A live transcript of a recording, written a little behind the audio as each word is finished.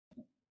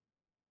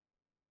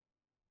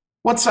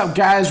What's up,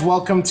 guys?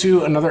 Welcome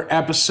to another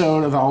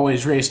episode of the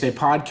Always Race Day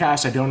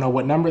podcast. I don't know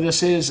what number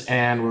this is,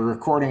 and we're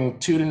recording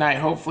two tonight,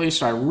 hopefully,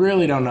 so I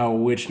really don't know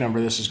which number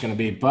this is going to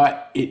be,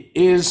 but it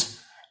is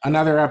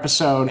another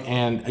episode,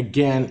 and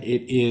again,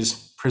 it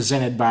is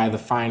presented by the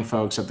fine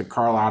folks at the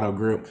Karl Auto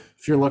Group.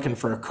 If you're looking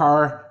for a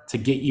car to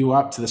get you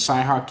up to the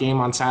Cyhawk game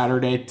on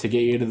Saturday, to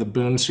get you to the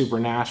Boone Super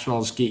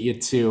Nationals, get you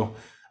to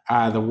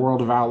the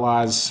World of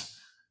Outlaws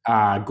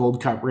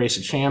Gold Cup Race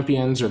of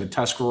Champions or the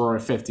Tuscarora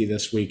 50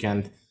 this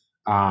weekend,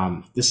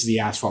 this is the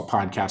Asphalt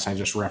Podcast. I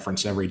just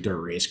reference every dirt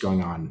race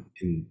going on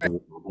in the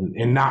world,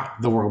 and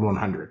not the World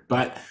 100.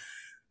 But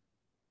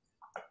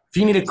if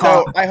you need a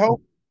car,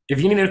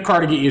 if you need a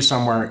car to get you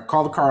somewhere,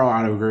 call the Karl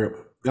Auto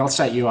Group. They'll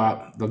set you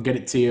up. They'll get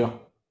it to you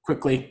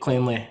quickly,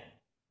 cleanly,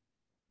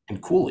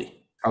 and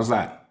coolly. How's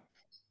that?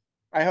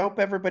 I hope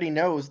everybody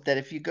knows that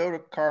if you go to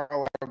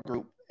Karl Auto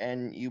Group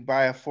and you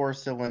buy a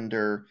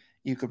 4-cylinder,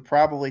 you could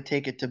probably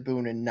take it to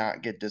Boone and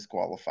not get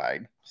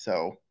disqualified.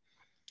 So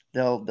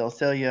they'll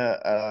sell you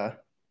a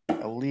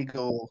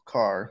legal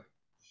car.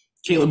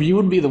 Caleb, you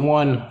would be the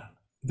one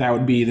that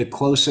would be the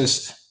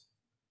closest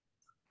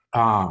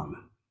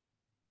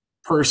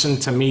person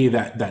to me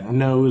that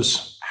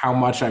knows how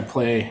much I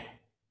play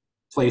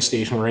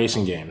PlayStation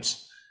racing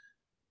games.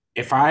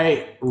 If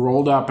I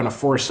rolled up in a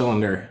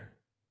 4-cylinder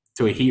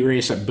to a heat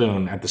race at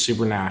Boone at the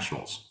Super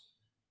Nationals,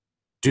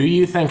 do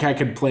you think I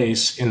could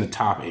place in the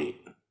top 8?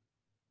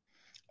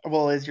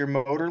 Well, is your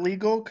motor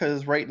legal?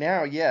 Because right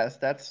now, yes,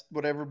 that's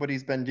what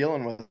everybody's been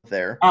dealing with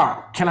there.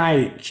 Oh,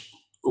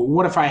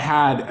 what if I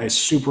had a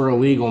super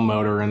illegal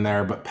motor in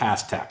there but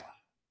past tech?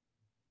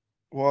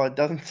 Well, it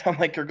doesn't sound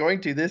like you're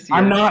going to this year.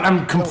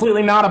 I'm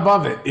completely not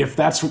above it if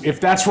that's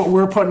what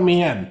we're putting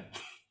me in.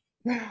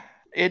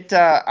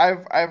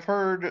 I've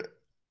heard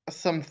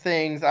some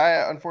things.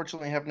 I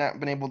unfortunately have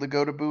not been able to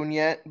go to Boone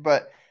yet,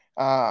 but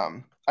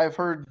I've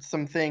heard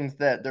some things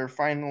that they're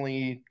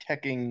finally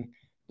teching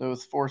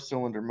those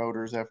 4-cylinder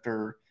motors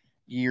after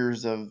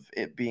years of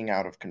it being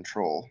out of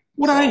control.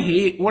 What I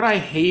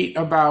hate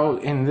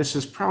about, and this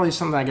is probably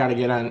something I got to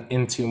get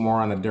into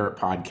more on the Dirt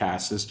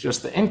podcast, is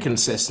just the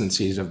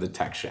inconsistencies of the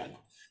tech shed.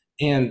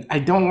 And I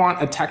don't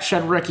want a tech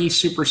shed rookie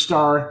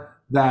superstar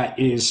that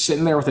is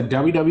sitting there with a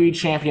WWE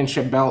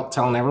championship belt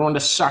telling everyone to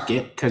suck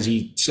it because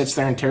he sits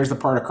there and tears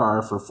apart a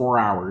car for 4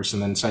 hours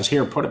and then says,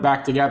 here, put it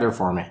back together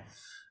for me.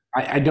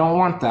 I don't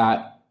want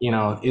that. You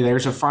know,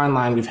 there's a fine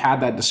line. We've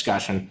had that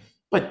discussion.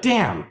 But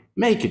damn,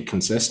 make it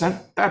consistent.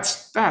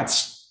 That's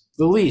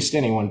the least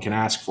anyone can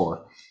ask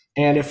for.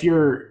 And if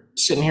you're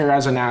sitting here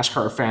as a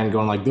NASCAR fan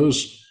going like,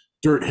 those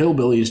dirt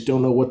hillbillies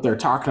don't know what they're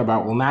talking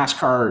about, well,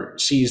 NASCAR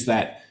sees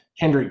that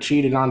Hendrick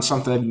cheated on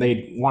something.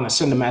 They want to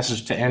send a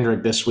message to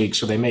Hendrick this week,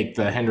 so they make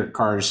the Hendrick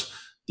cars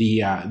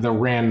the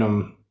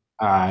random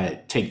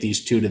take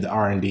these two to the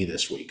R&D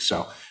this week.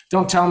 So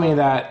don't tell me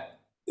that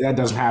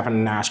doesn't happen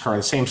in NASCAR.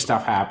 The same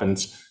stuff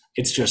happens.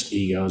 It's just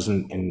egos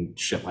and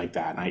shit like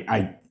that. And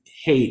I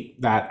hate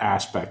that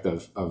aspect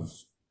of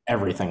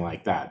everything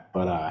like that.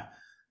 But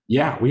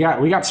yeah, we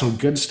got some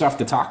good stuff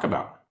to talk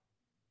about.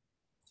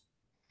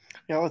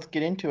 Yeah, let's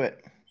get into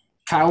it.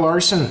 Kyle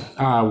Larson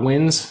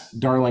wins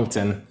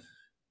Darlington,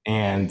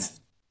 and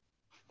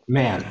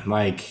man,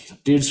 like,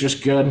 dude's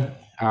just good.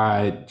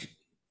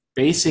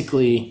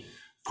 Basically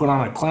put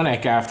on a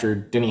clinic after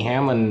Denny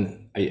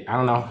Hamlin. I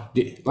don't know.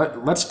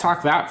 Let's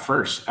talk that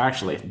first,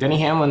 actually.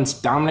 Denny Hamlin's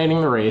dominating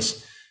the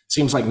race.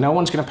 Seems like no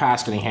one's going to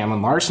pass Denny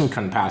Hamlin. Larson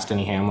couldn't pass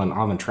Denny Hamlin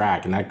on the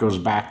track, and that goes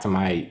back to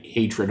my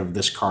hatred of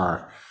this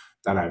car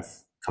that I've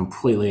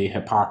completely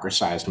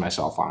hypocrisized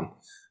myself on.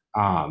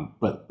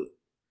 But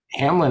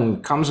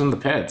Hamlin comes in the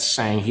pits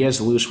saying he has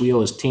a loose wheel.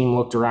 His team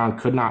looked around,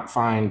 could not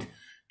find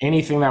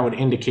anything that would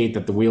indicate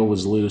that the wheel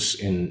was loose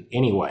in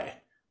any way.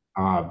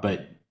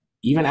 But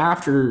even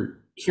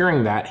after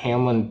hearing that,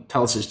 Hamlin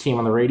tells his team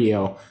on the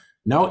radio,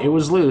 no, it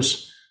was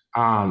loose,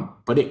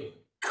 but it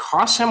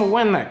costs him a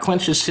win that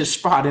clinches his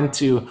spot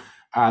into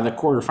the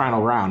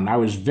quarterfinal round. And I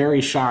was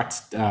very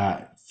shocked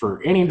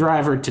for any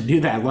driver to do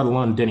that, let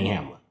alone Denny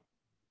Hamlin.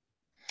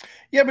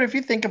 Yeah, but if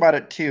you think about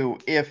it too,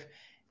 if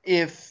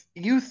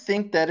you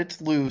think that it's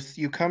loose,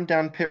 you come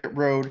down pit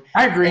road.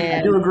 I agree.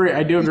 I do agree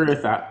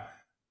with that.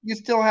 You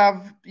still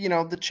have,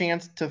 the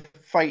chance to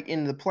fight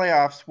in the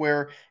playoffs,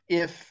 where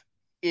if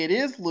it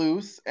is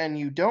loose and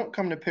you don't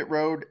come to pit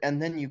road and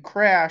then you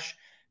crash,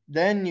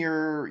 then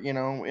you're,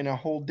 in a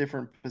whole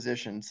different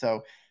position.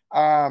 So,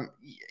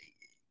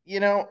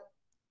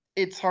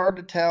 it's hard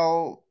to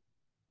tell.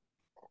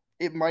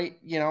 It might,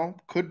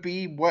 could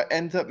be what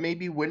ends up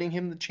maybe winning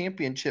him the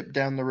championship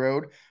down the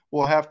road.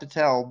 We'll have to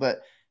tell.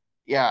 But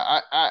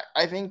yeah,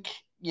 I think,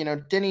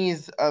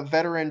 Denny's a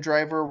veteran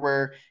driver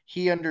where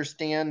he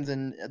understands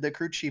and the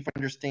crew chief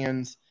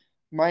understands,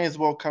 might as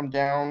well come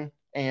down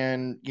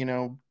and,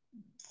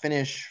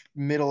 finish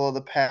middle of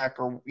the pack,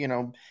 or,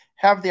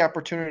 have the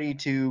opportunity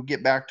to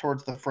get back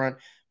towards the front.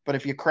 But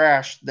if you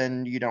crash,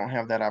 then you don't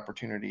have that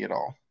opportunity at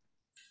all.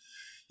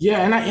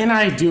 Yeah, and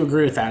I do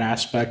agree with that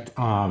aspect.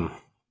 I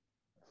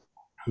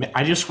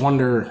just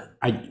wonder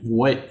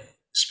what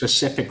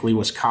specifically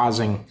was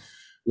causing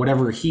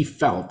whatever he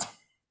felt,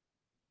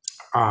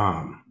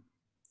 um,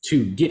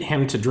 to get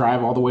him to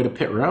drive all the way to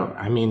pit road.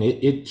 I mean,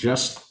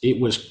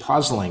 it was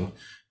puzzling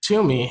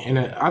to me. And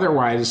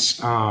otherwise,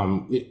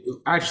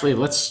 actually,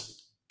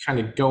 let's kind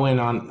of go in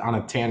on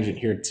a tangent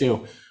here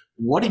too.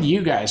 What did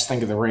you guys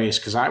think of the race?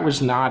 Because I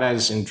was not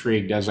as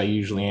intrigued as I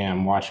usually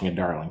am watching a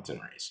Darlington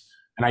race.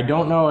 And I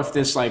don't know if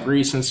this like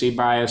recency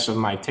bias of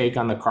my take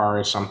on the car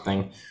is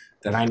something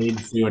that I need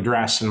to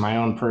address in my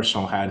own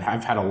personal head.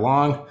 I've had a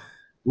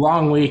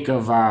long week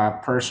of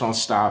personal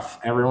stuff.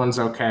 Everyone's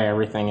okay.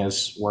 Everything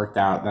is worked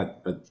out.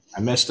 But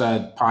I missed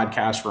a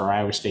podcast for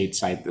Iowa State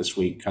site this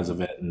week because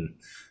of it, and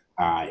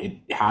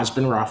it has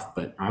been rough.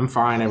 But I'm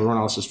fine. Everyone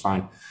else is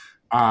fine.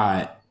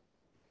 Uh,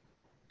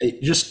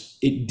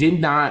 it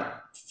did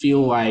not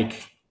feel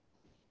like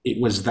it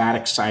was that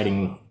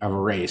exciting of a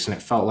race, and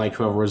it felt like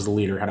whoever was the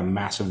leader had a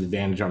massive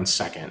advantage on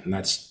second, and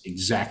that's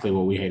exactly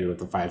what we hated with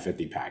the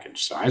 550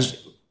 package. So I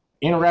was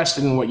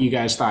interested in what you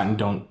guys thought, and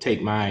don't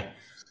take my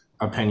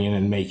opinion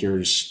and make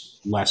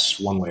yours less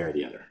one way or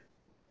the other.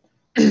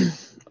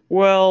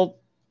 Well,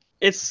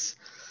 it's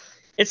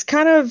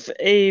kind of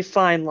a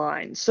fine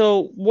line.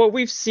 So what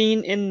we've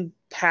seen in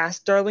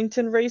past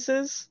Darlington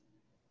races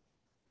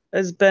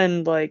has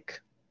been like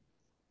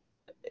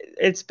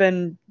it's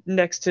been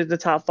next to the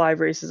top 5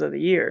 races of the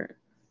year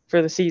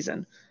for the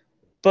season.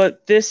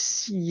 But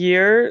this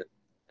year,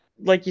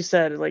 like you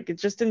said, like it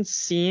just didn't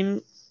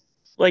seem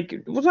like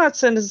we're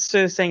not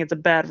necessarily saying it's a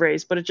bad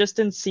race, but it just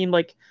didn't seem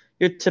like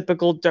your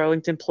typical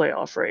Darlington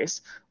playoff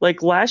race.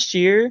 Like last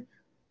year,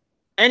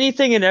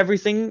 anything and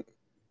everything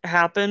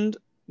happened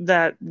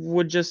that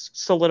would just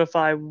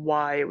solidify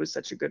why it was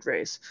such a good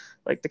race.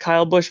 Like the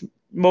Kyle Busch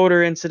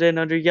motor incident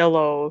under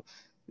yellow,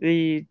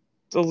 the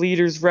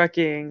leaders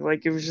wrecking,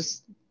 like it was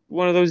just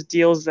one of those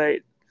deals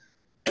that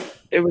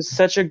it was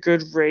such a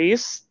good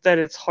race that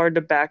it's hard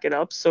to back it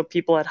up. So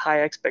people had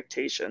high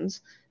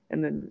expectations,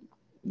 and then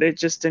they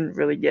just didn't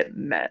really get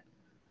met.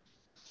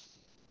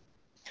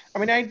 I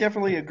mean, I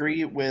definitely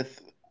agree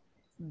with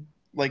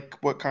like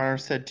what Connor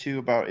said too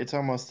about it's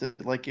almost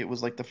like it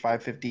was like the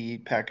 550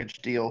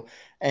 package deal,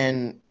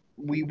 and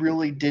we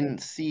really didn't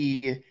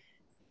see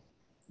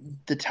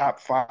the top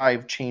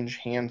five change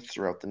hands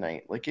throughout the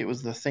night. Like it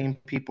was the same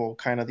people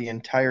kind of the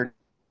entire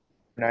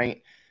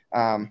night.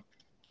 Um,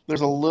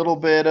 there's a little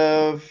bit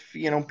of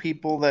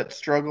people that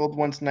struggled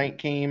once night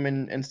came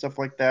and stuff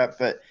like that,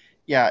 but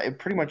yeah, it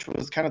pretty much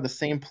was kind of the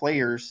same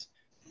players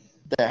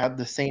that had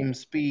the same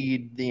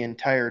speed the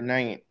entire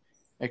night,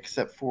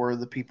 except for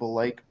the people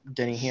like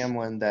Denny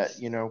Hamlin that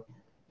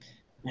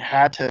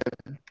had to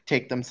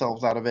take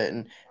themselves out of it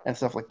and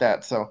stuff like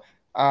that. So,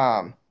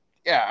 um,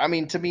 yeah, I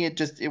mean, to me,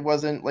 it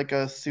wasn't like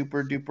a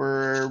super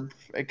duper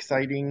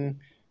exciting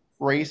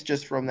race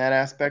just from that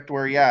aspect.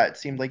 Where yeah, it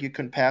seemed like you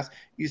couldn't pass.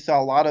 You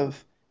saw a lot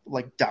of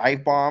like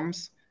dive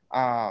bombs,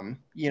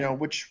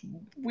 which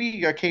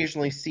we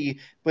occasionally see,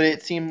 but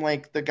it seemed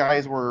like the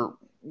guys were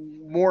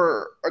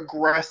more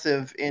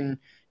aggressive in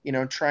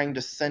trying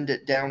to send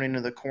it down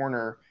into the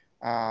corner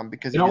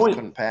because It you just always,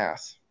 couldn't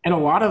pass. and a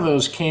lot of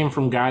those came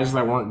from guys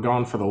that weren't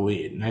going for the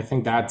lead. And I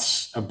think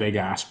that's a big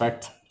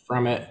aspect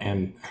from it.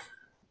 And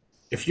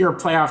if you're a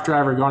playoff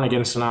driver going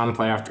against a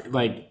non-playoff,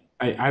 like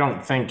I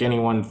don't think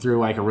anyone threw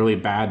like a really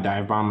bad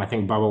dive bomb. I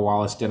think Bubba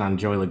Wallace did on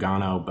Joey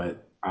Logano,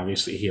 but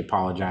obviously he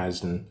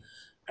apologized and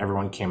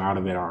everyone came out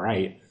of it all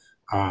right.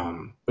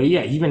 But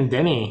yeah, even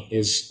Denny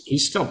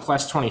he's still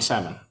plus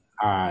 27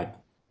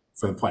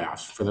 for the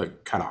playoffs, for the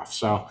cutoff.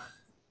 So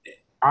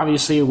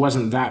obviously it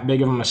wasn't that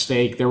big of a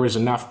mistake. There was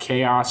enough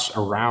chaos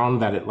around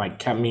that it like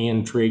kept me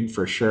intrigued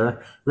for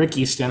sure.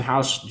 Ricky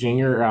Stenhouse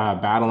Jr.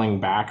 Battling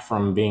back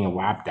from being a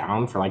lap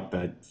down for like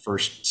the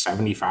first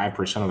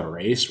 75% of the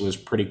race was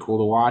pretty cool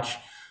to watch.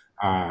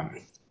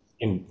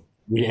 And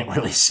we didn't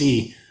really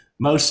see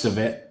most of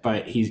it,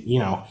 but he's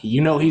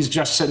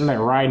just sitting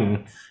there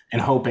riding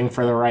and hoping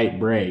for the right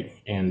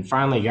break, and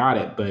finally got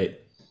it. But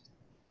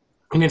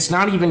and it's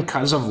not even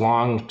because of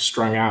long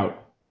strung out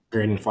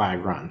green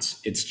flag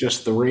runs. It's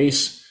just the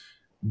race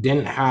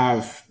didn't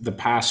have the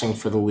passing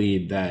for the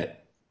lead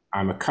that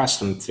I'm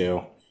accustomed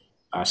to,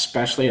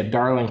 especially at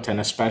Darlington,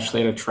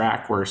 especially at a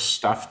track where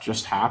stuff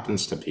just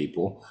happens to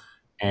people.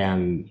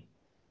 And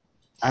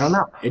I don't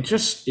know.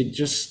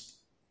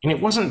 And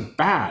it wasn't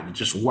bad. It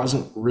just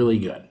wasn't really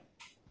good.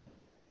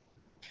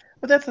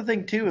 But that's the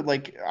thing too.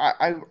 Like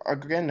I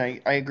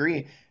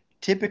agree.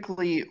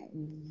 Typically,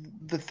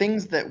 the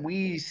things that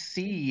we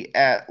see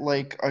at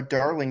like a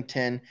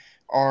Darlington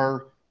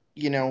are,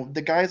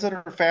 the guys that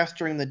are fast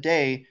during the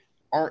day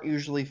aren't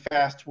usually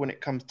fast when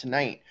it comes to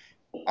night.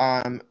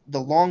 The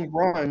long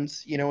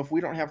runs, if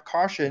we don't have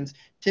cautions,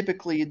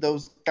 typically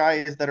those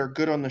guys that are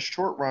good on the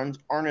short runs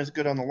aren't as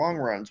good on the long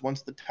runs.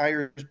 Once the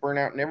tires burn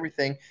out and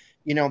everything,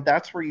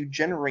 that's where you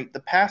generate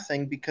the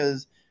passing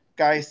because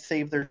guys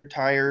save their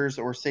tires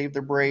or save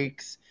their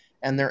brakes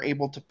and they're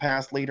able to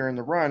pass later in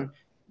the run.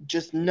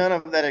 Just none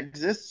of that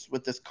exists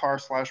with this car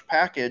slash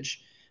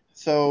package.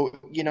 So,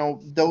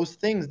 those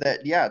things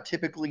that, yeah,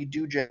 typically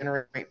do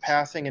generate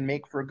passing and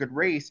make for a good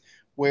race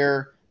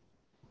where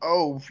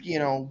oh,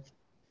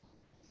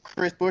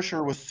 Chris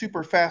Buescher was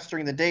super fast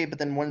during the day, but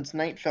then once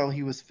night fell,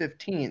 he was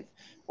 15th.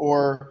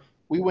 Or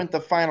we went the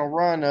final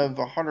run of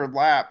 100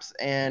 laps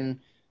and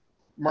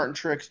Martin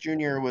Truex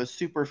Jr. was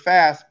super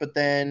fast, but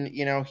then,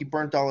 he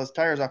burnt all his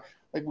tires off.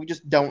 Like, we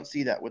just don't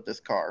see that with this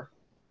car.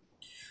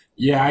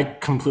 Yeah, I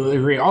completely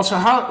agree. Also,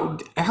 how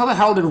the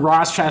hell did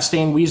Ross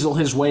Chastain weasel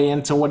his way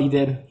into what he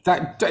did?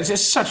 That's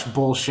just such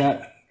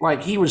bullshit.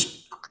 Like, he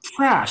was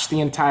trashed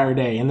the entire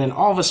day, and then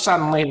all of a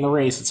sudden, late in the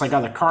race, it's like,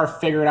 oh, the car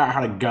figured out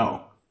how to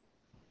go.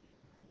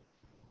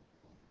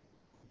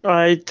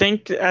 I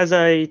think as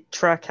a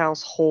track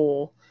house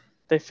whole,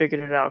 they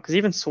figured it out because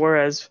even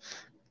Suarez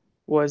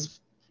was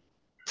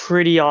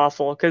pretty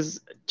awful because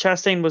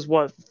Chastain was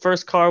what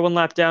first car 1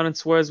 lap down, and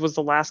Suarez was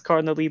the last car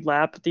in the lead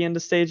lap at the end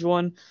of stage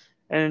 1.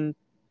 And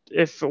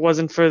if it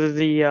wasn't for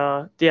the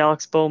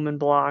Alex Bowman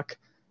block,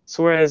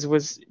 Suarez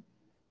was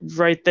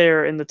right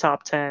there in the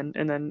top 10,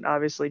 and then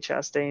obviously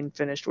Chastain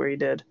finished where he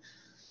did.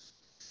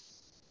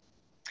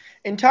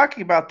 In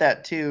talking about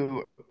that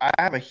too, I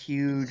have a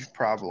huge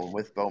problem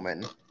with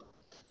Bowman.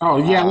 Oh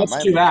yeah,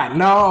 let's do that.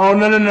 No.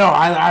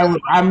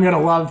 I'm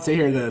gonna love to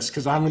hear this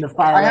because I'm gonna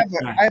fire.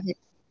 I have a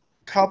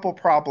couple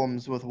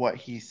problems with what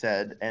he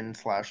said and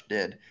 /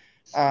 did.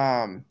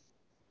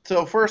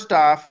 So first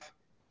off,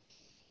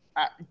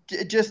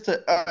 just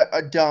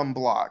a dumb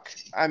block.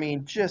 I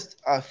mean,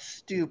 just a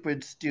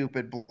stupid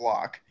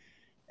block.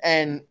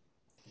 And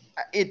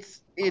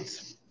it's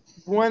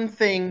one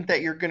thing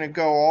that you're going to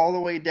go all the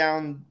way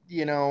down,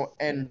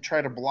 and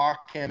try to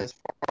block him as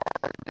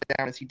far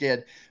down as he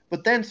did.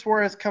 But then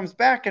Suarez comes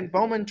back and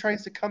Bowman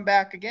tries to come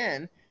back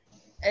again.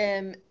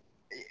 And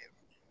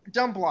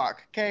dumb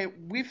block. Okay,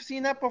 we've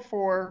seen that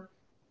before.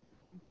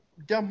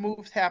 Dumb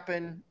moves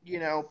happen.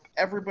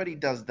 Everybody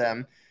does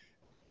them.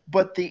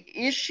 But the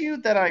issue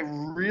that I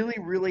really,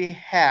 really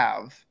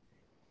have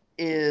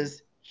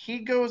is he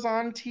goes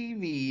on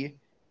TV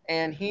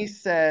and he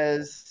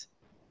says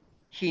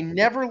he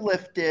never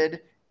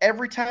lifted.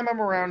 Every time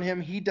I'm around him,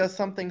 he does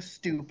something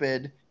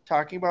stupid,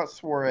 talking about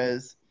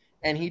Suarez,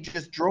 and he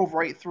just drove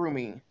right through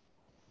me.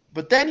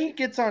 But then he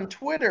gets on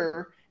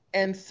Twitter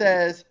and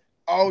says,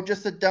 oh,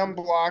 just a dumb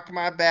block,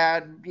 my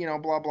bad, blah,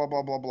 blah,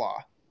 blah, blah,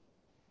 blah.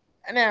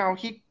 And now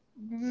he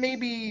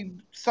maybe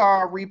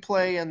saw a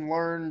replay and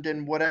learned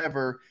and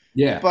whatever.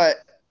 Yeah. But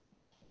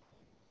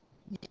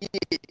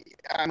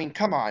I mean,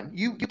 come on.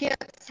 You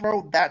can't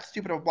throw that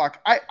stupid of a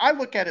block. I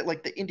look at it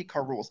like the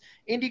IndyCar rules.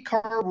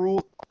 IndyCar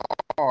rules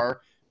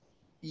are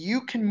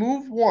you can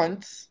move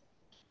once,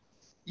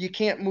 you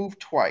can't move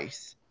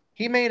twice.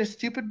 He made a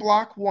stupid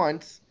block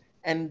once,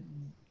 and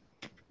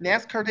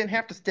NASCAR didn't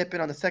have to step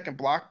in on the second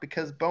block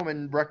because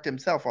Bowman wrecked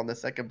himself on the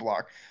second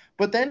block.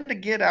 But then to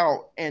get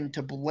out and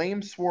to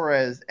blame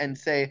Suarez and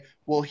say,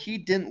 well, he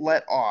didn't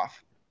let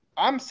off.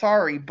 I'm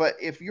sorry, but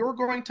if you're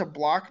going to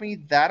block me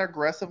that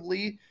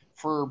aggressively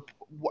for,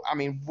 I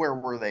mean, where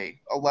were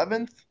they?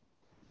 11th?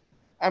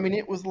 I mean,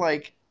 it was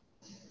like.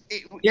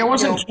 It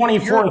wasn't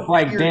 24th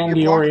like Dan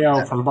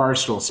DiOrio from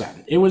Barstool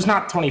said. It was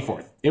not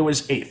 24th. It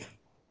was 8th.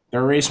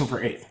 They're racing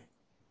for 8th.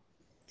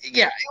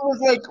 Yeah, it was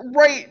like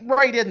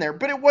right in there.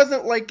 But it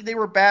wasn't like they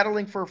were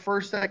battling for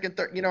first, second,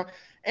 third,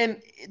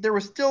 and there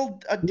was still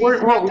a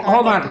decent amount of time.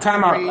 Hold on,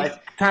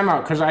 time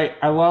out, because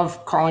I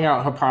love calling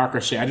out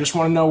hypocrisy. I just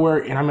want to know where,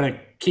 and I'm going to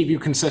keep you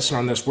consistent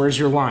on this. Where's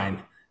your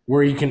line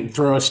where you can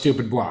throw a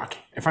stupid block?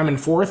 If I'm in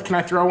 4th, can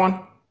I throw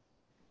one?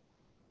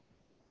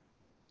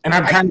 And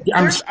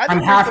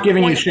I'm half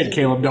giving you shit,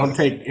 Caleb. Don't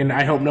take, and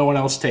I hope no one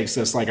else takes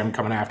this like I'm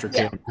coming after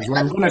Caleb. Because what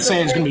I'm going to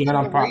say is going to be an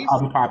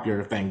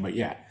unpopular thing, but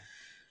yeah.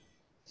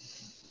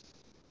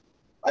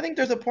 I think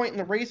there's a point in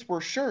the race where,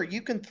 sure,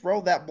 you can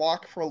throw that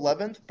block for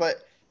 11th,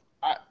 but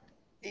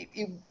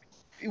it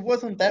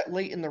wasn't that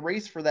late in the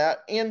race for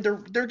that, and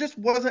there just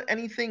wasn't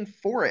anything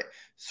for it.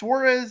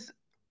 Suarez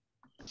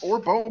or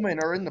Bowman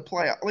are in the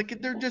playoff. Like,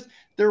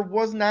 there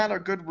was not a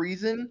good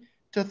reason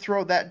to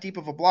throw that deep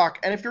of a block.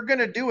 And if you're going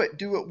to do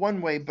it one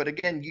way. But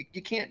again,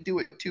 you can't do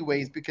it 2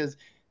 ways because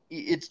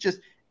it's just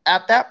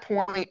at that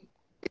point,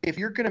 if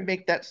you're going to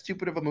make that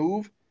stupid of a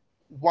move,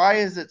 why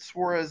is it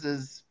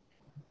Suarez's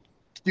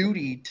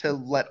duty to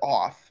let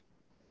off?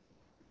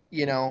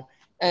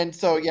 And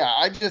so, yeah,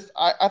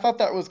 I thought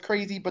that was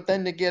crazy. But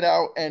then to get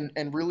out and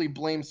really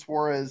blame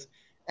Suarez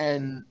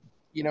and,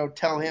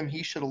 tell him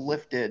he should have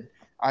lifted,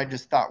 I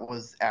just thought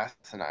was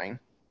asinine.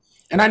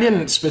 And I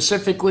didn't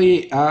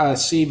specifically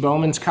see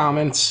Bowman's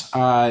comments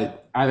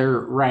either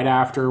right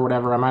after or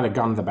whatever. I might have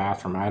gone to the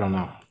bathroom. I don't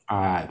know.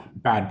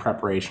 Bad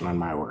preparation on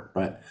my work.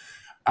 But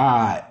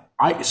I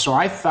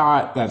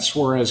thought that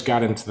Suarez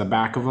got into the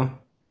back of him.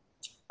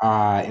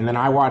 And then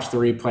I watched the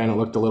replay and it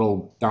looked a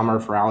little dumber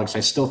for Alex.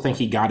 I still think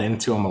he got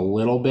into him a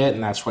little bit,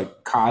 and that's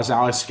what caused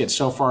Alex to get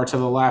so far to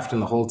the left.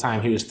 And the whole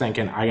time he was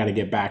thinking, I got to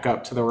get back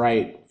up to the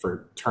right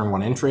for turn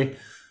 1 entry.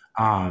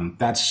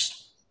 That's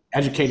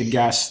educated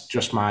guess,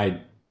 just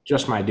my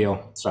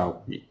deal.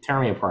 So tear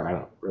me apart. I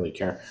don't really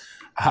care.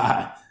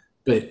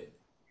 But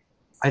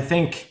I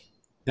think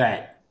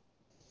that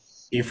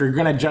if you're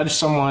going to judge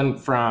someone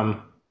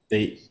from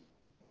the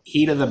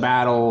heat of the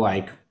battle,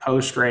 like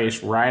post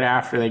race, right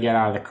after they get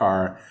out of the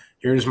car.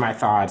 Here's my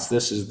thoughts.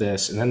 This is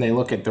this. And then they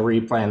look at the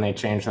replay and they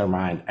change their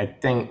mind. I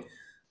think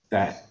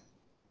that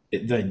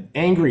the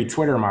angry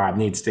Twitter mob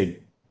needs to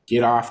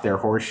get off their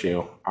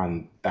horseshoe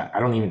on that.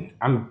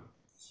 I'm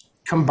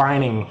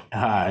combining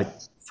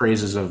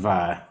phrases of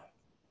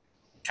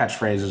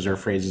catchphrases or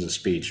phrases of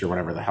speech or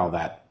whatever the hell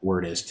that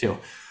word is too.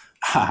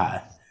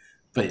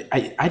 But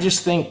I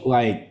just think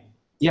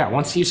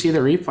once you see the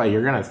replay,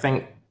 you're going to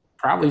think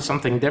probably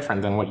something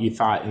different than what you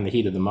thought in the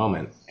heat of the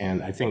moment.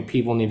 And I think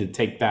people need to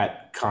take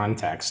that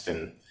context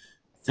and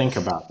think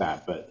about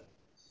that. But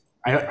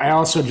I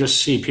also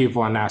just see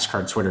people on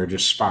NASCAR Twitter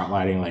just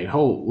spotlighting like,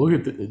 oh, look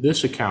at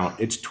this account.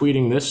 It's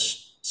tweeting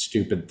this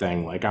stupid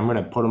thing. Like, I'm going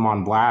to put them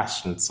on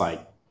blast. And it's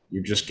like,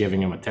 you're just giving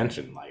them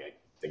attention. Like, I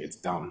think it's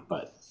dumb,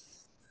 but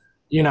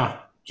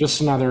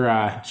just another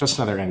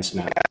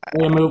incident.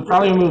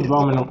 Probably moved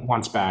Bowman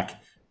once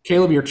back.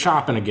 Caleb, you're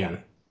chopping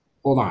again.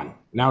 Hold on.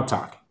 Now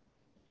talk.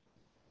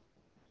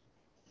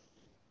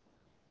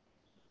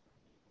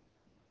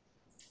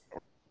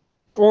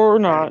 Or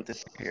not.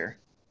 Here.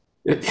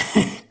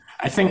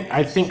 I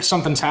think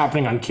something's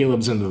happening on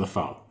Caleb's end of the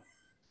phone.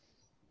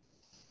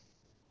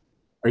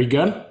 Are you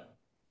good?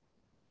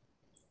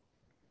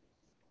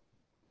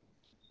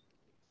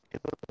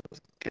 Caleb's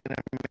gonna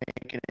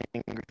make an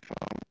angry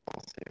phone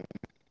call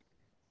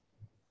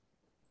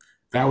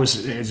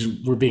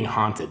soon. We're being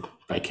haunted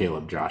by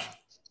Caleb, Josh.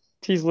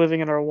 He's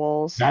living in our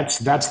walls. That's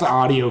the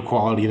audio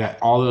quality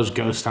that all those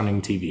ghost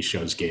hunting TV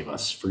shows gave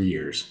us for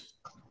years.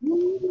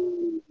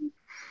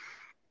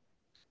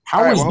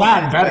 How is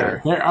that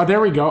better?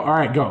 There we go. All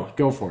right,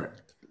 go for it.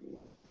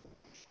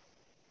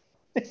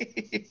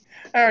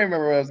 I don't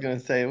remember what I was going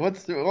to say. We'll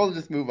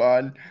just move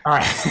on. All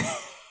right.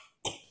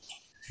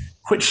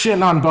 Quit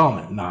shitting on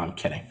Bowman. No, I'm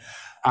kidding.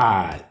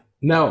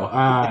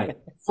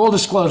 Full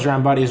disclosure,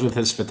 I'm buddies with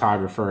his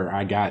photographer.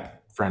 I got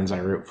friends I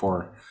root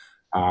for.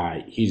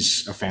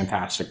 He's a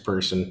fantastic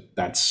person.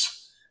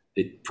 That's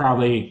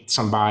probably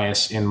some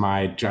bias in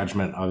my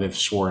judgment of if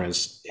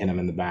Suarez hit him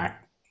in the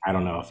back. I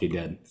don't know if he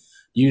did.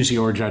 Use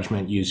your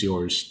judgment, use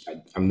yours.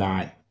 I'm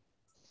not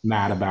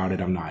mad about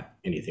it. I'm not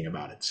anything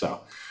about it.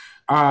 So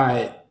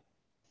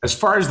as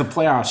far as the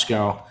playoffs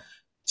go,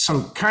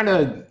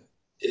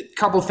 a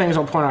couple of things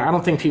I'll point out. I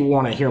don't think people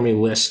want to hear me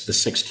list the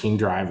 16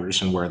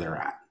 drivers and where they're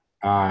at.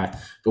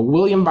 But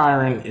William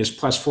Byron is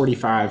plus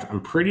 45.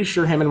 I'm pretty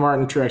sure him and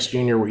Martin Truex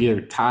Jr. were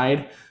either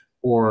tied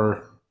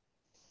or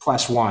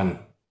plus one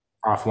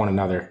off one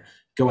another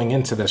going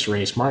into this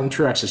race. Martin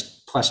Truex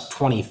is plus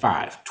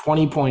 25,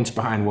 20 points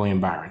behind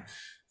William Byron.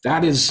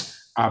 That is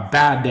a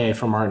bad day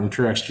for Martin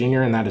Truex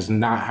Jr., and that is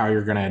not how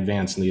you're going to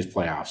advance in these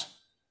playoffs.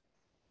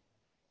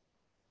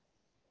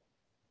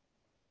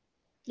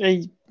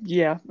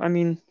 Yeah, I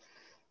mean,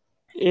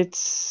 it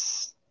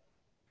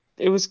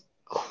was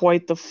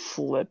quite the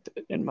flip,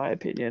 in my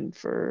opinion,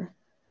 for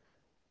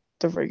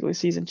the regular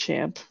season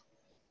champ.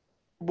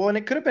 Well, and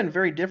it could have been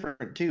very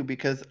different, too,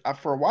 because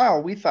for a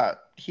while we thought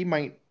he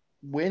might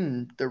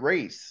win the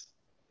race,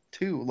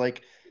 too.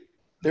 Like,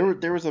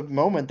 there was a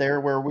moment there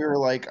where we were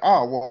like,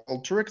 oh,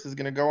 well, Truex is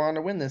going to go on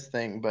to win this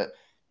thing. But,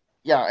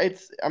 yeah,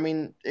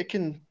 it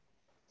can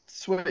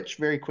switch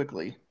very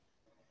quickly.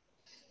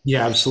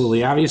 Yeah,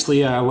 absolutely.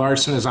 Obviously,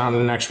 Larson is on to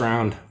the next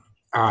round.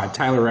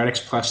 Tyler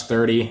Reddick's plus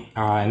 30.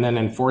 And then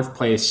in fourth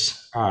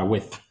place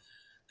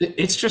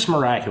it's just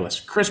miraculous.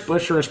 Chris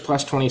Buescher is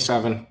plus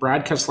 27.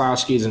 Brad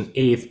Keselowski is in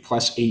eighth,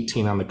 plus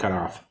 18 on the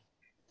cutoff.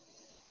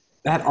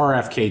 That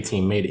RFK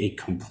team made a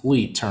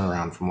complete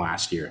turnaround from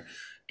last year.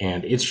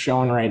 And it's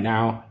showing right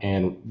now.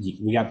 And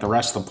we got the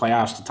rest of the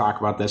playoffs to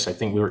talk about this. I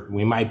think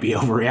we might be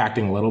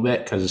overreacting a little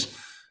bit because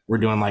we're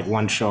doing like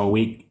one show a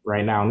week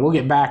right now. And we'll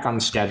get back on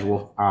the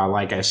schedule.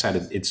 Like I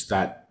said, it's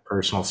that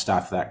personal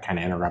stuff that kind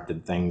of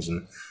interrupted things.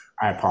 And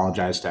I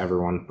apologize to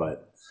everyone,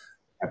 but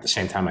at the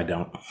same time, I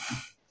don't.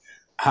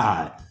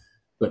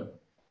 But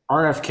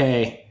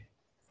RFK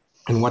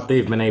and what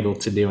they've been able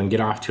to do and get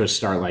off to a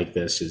start like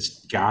this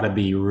has got to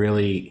be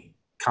really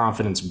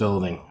confidence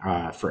building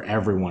for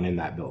everyone in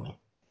that building.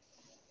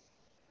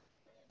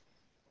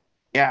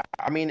 Yeah,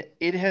 I mean,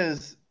 it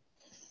has.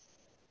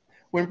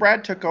 When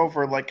Brad took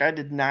over, like, I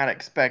did not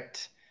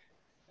expect,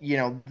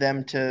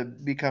 them to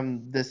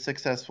become this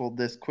successful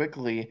this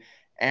quickly.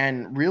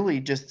 And really,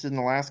 just in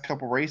the last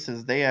couple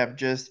races, they have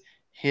just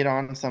hit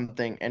on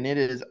something. And it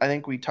is, I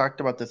think we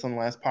talked about this on the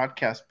last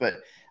podcast, but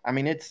I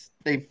mean,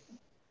 they've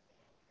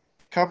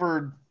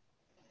covered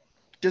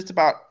just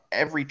about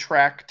every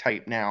track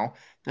type now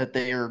that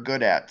they are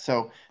good at.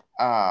 So,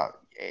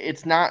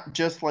 it's not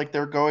just like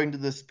they're going to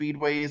the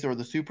speedways or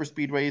the super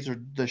speedways or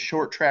the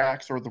short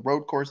tracks or the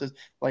road courses.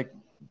 Like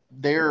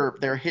they're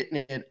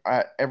hitting it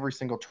at every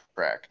single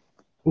track.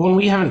 Well,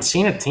 we haven't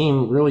seen a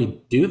team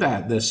really do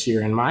that this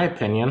year, in my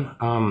opinion.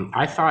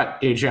 I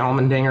thought AJ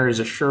Allmendinger is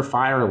a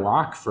surefire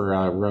lock for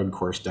a road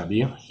course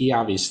W. He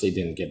obviously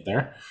didn't get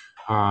there.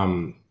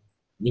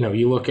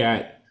 You look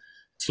at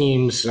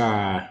teams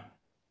that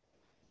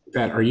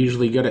are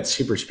usually good at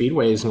super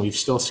speedways, and we've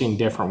still seen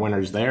different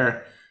winners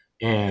there.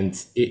 And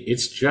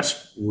it's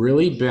just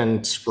really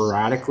been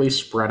sporadically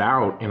spread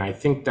out. And I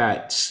think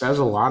that says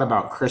a lot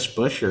about Chris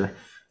Buescher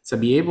to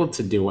be able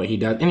to do what he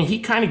does. And he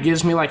kind of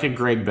gives me like a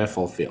Greg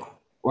Biffle feel.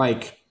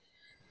 Like,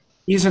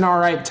 he's an all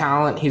right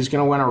talent. He's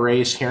going to win a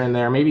race here and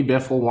there. Maybe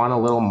Biffle won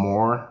a little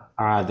more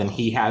than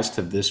he has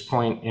to this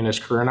point in his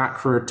career. Not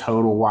career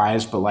total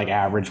wise, but like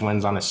average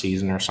wins on a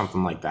season or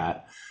something like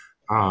that.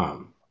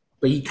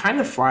 But he kind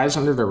of flies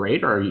under the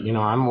radar. You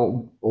know, I'm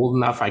old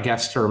enough, I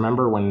guess, to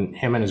remember when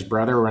him and his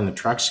brother were in the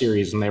Truck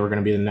Series and they were going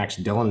to be the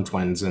next Dillon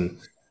twins. And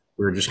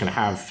we were just going to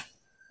have,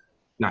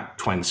 not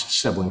twins,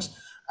 siblings.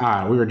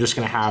 We were just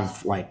going to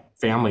have like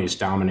families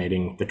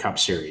dominating the Cup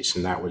Series.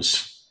 And that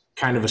was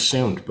kind of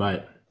assumed.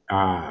 But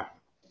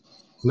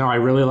no, I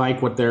really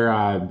like what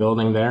they're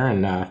building there.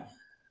 And I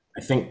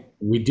think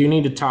we do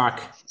need to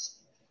talk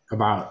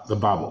about the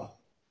bubble.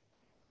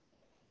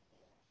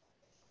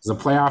 The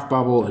playoff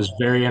bubble is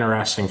very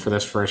interesting for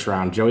this first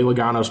round. Joey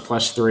Logano's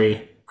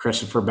 +3,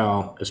 Christopher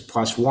Bell is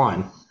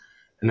 +1.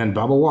 And then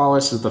Bubba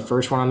Wallace is the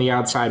first one on the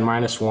outside,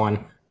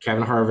 -1.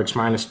 Kevin Harvick's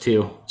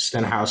 -2.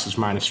 Stenhouse is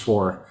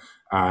 -4.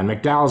 And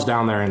McDowell's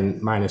down there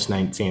in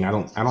 -19. I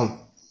don't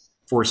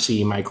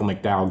foresee Michael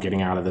McDowell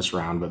getting out of this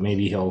round, but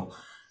maybe he'll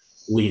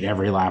lead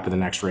every lap of the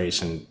next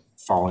race and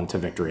fall into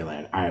victory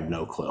lane. I have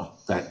no clue.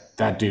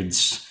 That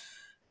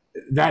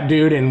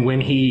dude, and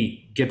when he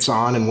gets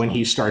on and when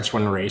he starts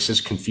winning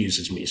races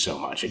confuses me so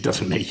much. It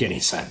doesn't make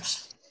any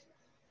sense.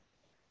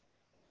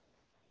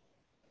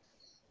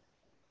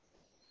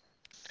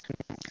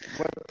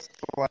 What's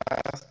the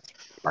last?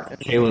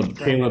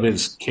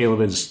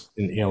 Caleb is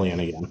an alien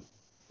again.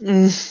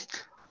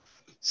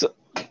 So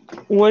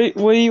what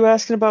are you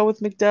asking about with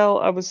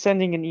McDowell? I was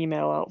sending an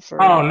email out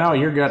for. Oh no,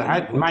 you're good.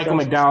 Michael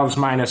McDowell's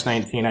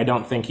 -19. I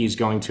don't think he's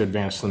going to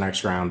advance to the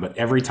next round. But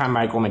every time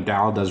Michael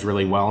McDowell does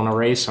really well in a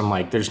race, I'm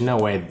like, there's no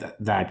way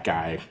that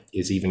guy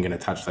is even going to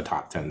touch the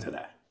top 10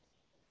 today.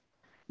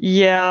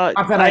 Yeah,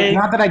 not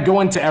that I go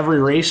into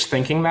every race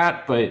thinking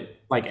that, but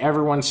like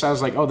everyone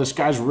says, like, oh, this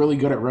guy's really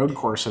good at road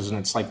courses, and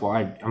it's like, well,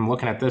 I'm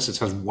looking at this. It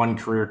says one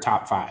career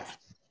top 5.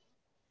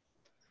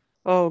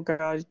 Oh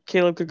God,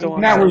 Caleb could go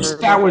on. That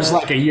was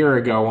like a year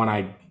ago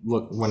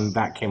when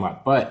that came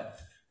up. But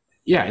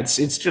yeah,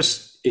 it's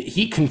just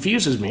he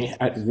confuses me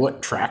at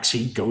what tracks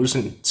he goes,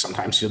 and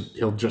sometimes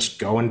he'll just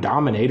go and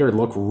dominate or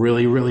look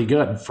really, really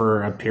good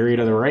for a period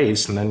of the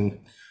race, and then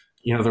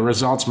the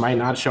results might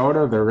not show it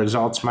or the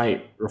results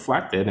might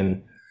reflect it,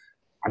 and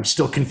I'm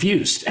still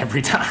confused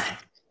every time.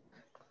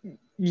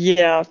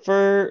 Yeah,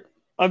 for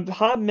a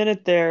hot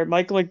minute there,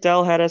 Michael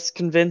McDowell had us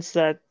convinced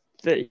that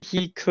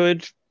he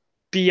could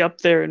be up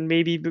there and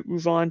maybe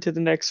move on to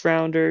the next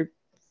round, or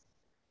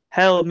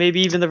hell,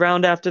 maybe even the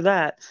round after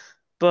that.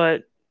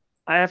 But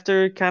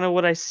after kind of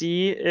what I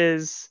see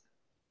is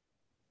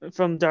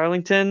from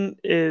Darlington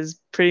is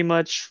pretty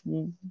much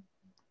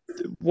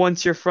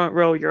once you're front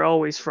row, you're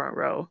always front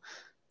row.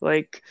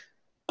 Like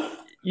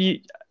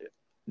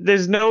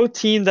there's no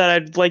team that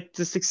I'd like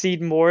to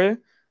succeed more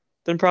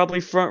than probably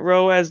front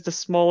row as the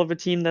small of a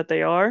team that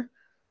they are.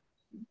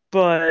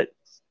 But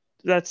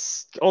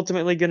that's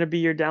ultimately going to be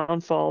your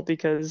downfall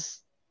because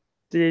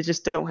they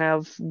just don't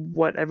have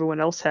what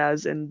everyone else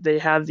has, and they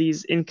have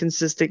these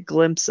inconsistent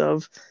glimpses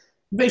of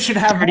they should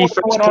have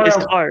 31st place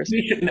cars.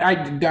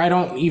 I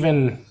don't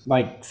even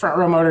like Front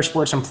Row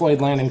Motorsports employed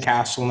Landon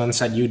Castle and then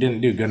said you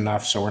didn't do good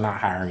enough, so we're not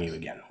hiring you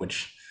again.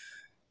 Which,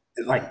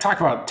 like,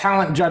 talk about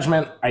talent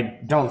judgment. I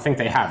don't think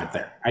they have it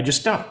there. I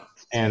just don't.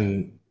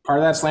 And part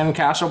of that's Landon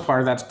Castle,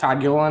 part of that's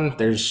Todd Gilliland.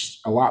 There's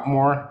a lot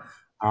more.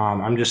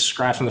 I'm just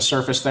scratching the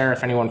surface there.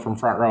 If anyone from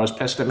Front Row is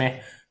pissed at me,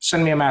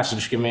 send me a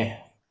message.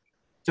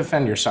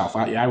 Defend yourself.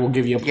 I will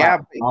give you a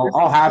platform.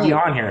 I'll have you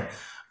on here.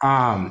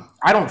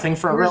 I don't think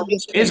Front Row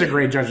is a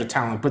great judge of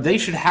talent, but they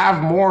should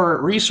have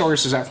more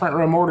resources at Front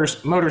Row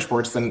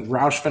Motorsports than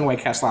Roush Fenway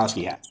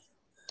Keselowski has.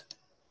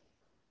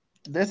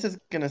 This is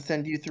going to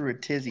send you through a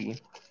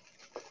tizzy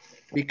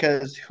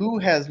because who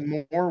has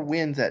more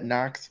wins at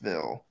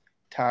Knoxville,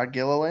 Todd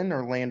Gilliland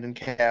or Landon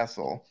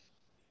Castle?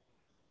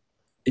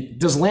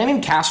 Does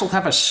Landon Castle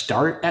have a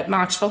start at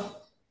Knoxville?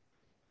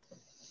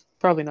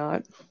 Probably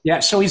not. Yeah,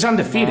 so he's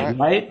undefeated,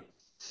 right?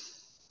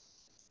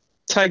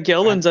 Todd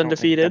Gilliland's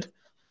undefeated.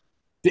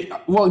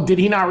 Did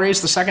he not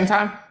race the second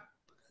time?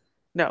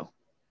 No.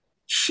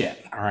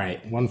 Shit. All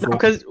right. One for So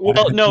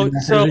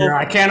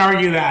I can't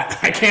argue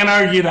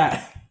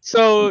that.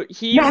 So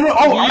he. No.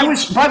 Oh, I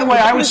was. By the way,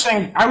 I was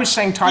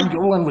saying Todd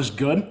Gilliland was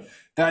good.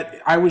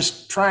 That I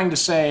was trying to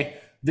say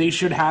they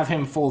should have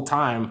him full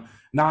time,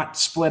 not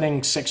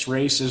splitting 6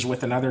 races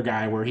with another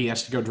guy where he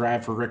has to go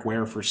drive for Rick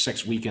Ware for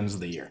 6 weekends of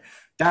the year.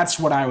 That's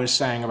what I was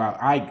saying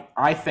about.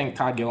 I think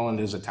Todd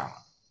Gilliland is a talent.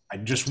 I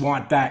just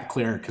want that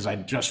clear because I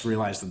just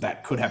realized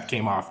that could have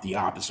came off the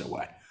opposite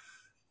way.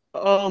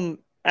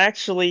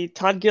 Actually,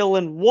 Todd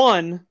Gilliland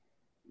won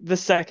the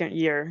second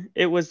year.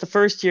 It was the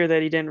first year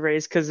that he didn't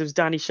race because it was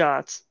Donnie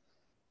Schatz.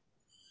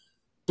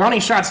 Donnie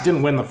Schatz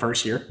didn't win the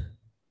first year.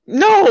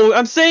 No,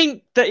 I'm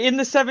saying that in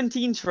the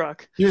 17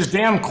 truck. He was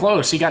damn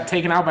close. He got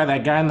taken out by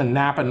that guy in the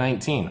Napa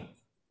 19.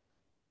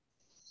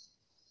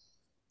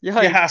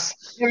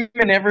 Yikes. him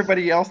and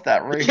everybody else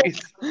that race.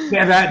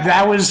 Yeah,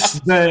 that was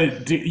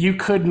you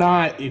could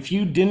not, if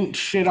you didn't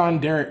shit on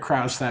Derek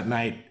Kraus that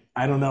night,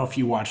 I don't know if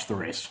you watched the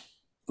race.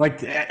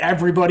 Like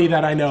everybody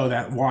that I know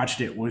that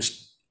watched it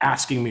was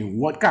asking me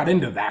what got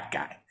into that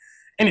guy.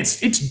 And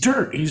it's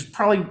dirt. He's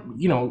probably,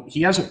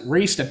 he hasn't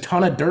raced a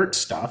ton of dirt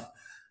stuff.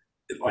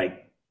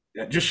 Like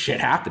just shit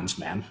happens,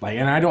 man. Like,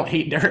 and I don't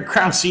hate Derek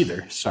Kraus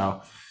either.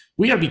 So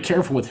we got to be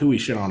careful with who we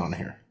shit on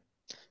here.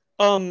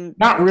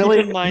 Not really,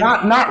 Keep in mind,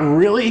 not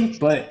really,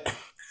 but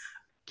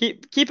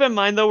keep in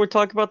mind though, we're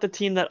talking about the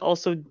team that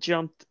also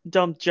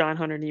dumped John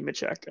Hunter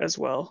Nemechek as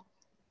well.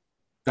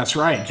 that's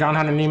right. John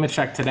Hunter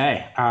Nemechek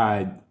today.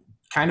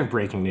 Kind of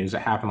breaking news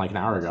that happened like an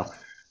hour ago.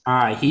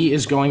 He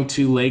is going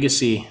to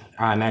Legacy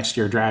next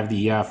year, drive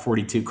the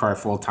 42 car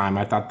full time.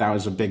 I thought that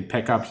was a big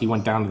pickup. He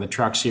went down to the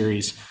Truck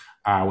Series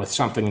with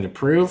something to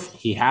prove.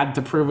 He had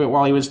to prove it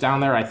while he was down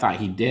there. I thought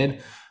he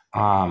did.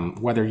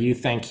 Whether you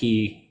think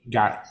he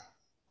got,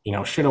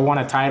 should have won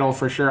a title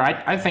for sure.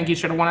 I think he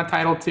should have won a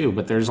title too,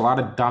 but there's a lot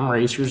of dumb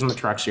racers in the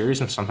Truck Series,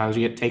 and sometimes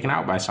you get taken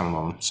out by some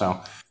of them. So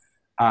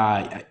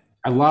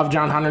I love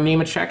John Hunter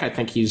Nemechek. I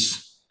think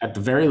he's, at the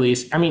very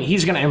least,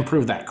 he's going to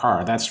improve that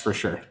car. That's for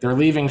sure. They're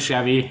leaving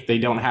Chevy. They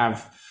don't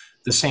have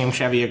the same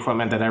Chevy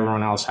equipment that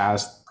everyone else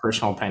has.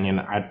 Personal opinion.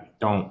 I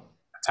don't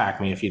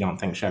attack me if you don't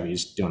think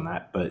Chevy's doing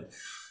that, but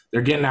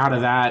they're getting out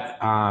of that.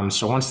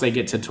 So once they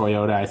get to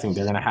Toyota, I think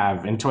they're going to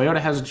have, and Toyota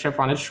has a chip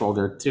on its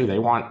shoulder too. They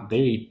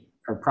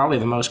are probably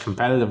the most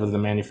competitive of the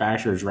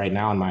manufacturers right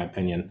now, in my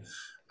opinion,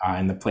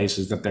 in the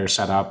places that they're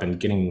set up, and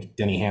getting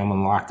Denny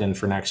Hamlin locked in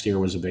for next year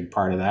was a big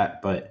part of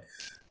that. But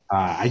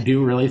I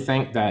do really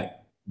think that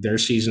their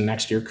season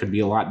next year could be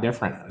a lot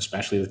different,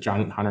 especially with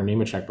John Hunter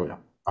Nemechek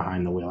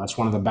behind the wheel. That's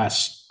one of the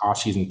best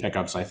off-season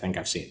pickups I think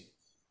I've seen.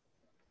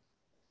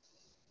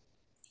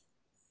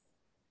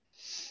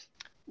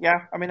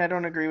 Yeah, I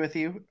don't agree with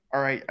you.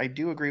 All right, I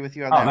do agree with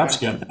you on Oh, that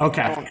that's one. good.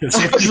 Okay. Because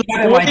if you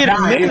had it like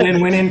that and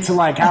then went into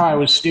like how I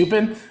was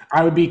stupid,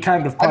 I would be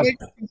kind of puzzled.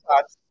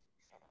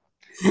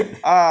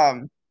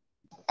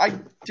 I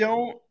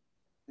don't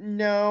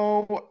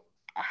know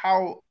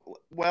how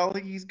well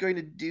he's going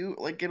to do.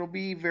 Like, it'll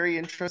be very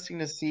interesting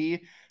to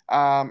see.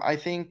 I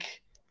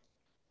think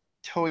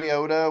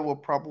Toyota will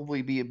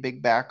probably be a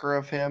big backer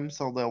of him,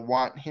 so they'll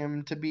want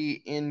him to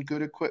be in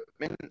good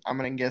equipment. I'm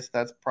going to guess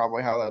that's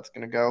probably how that's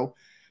going to go.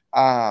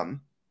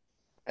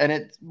 And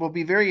it will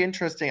be very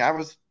interesting. I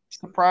was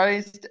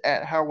surprised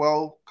at how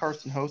well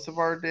Carson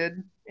Hocevar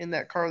did in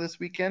that car this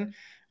weekend.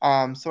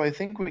 So I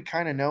think we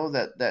kind of know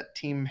that that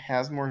team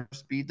has more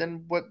speed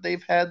than what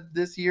they've had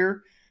this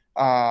year.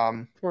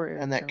 And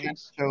that kind of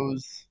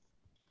shows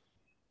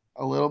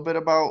a little bit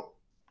about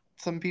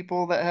some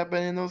people that have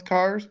been in those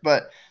cars.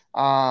 But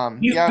yeah,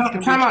 it's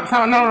gonna time out.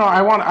 No.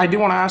 I do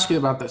want to ask you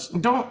about this.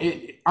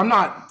 I'm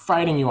not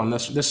fighting you on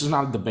this. This is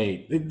not a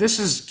debate. This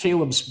is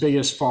Caleb's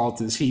biggest fault.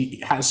 Is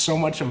he has so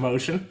much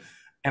emotion,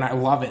 and I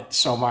love it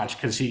so much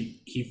because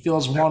he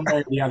feels one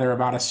way or the other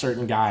about a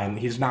certain guy, and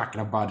he's not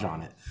going to budge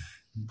on it.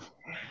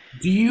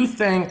 Do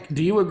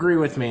you agree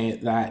with me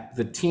that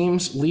the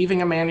teams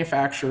leaving a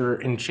manufacturer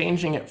and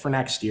changing it for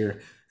next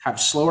year have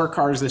slower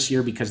cars this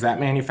year because that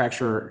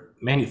manufacturer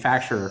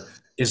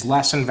is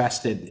less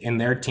invested in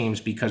their teams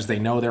because they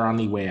know they're on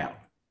the way out?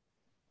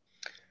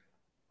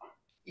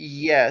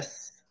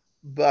 Yes,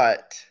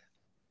 but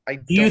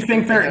do you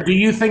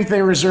think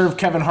they reserve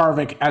Kevin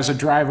Harvick as a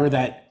driver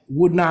that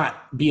would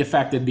not be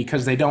affected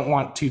because they don't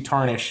want to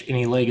tarnish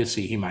any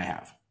legacy he might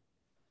have?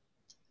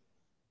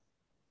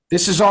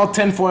 This is all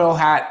tinfoil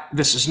hat.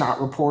 This is not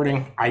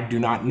reporting. I do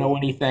not know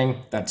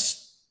anything.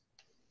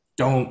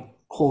 Don't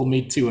hold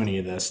me to any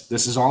of this.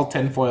 This is all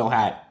tinfoil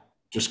hat,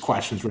 just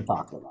questions we're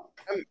talking about.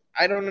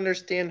 I don't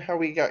understand how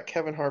we got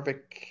Kevin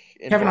Harvick.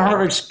 Kevin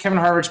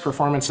Harvick's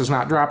performance has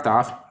not dropped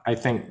off. I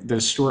think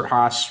the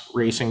Stewart-Haas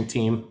racing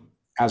team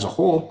as a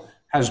whole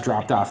has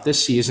dropped off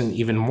this season,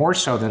 even more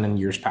so than in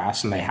years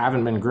past, and they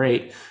haven't been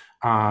great.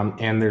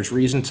 And there's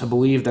reason to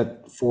believe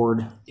that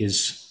Ford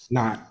is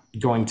not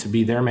going to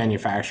be their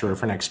manufacturer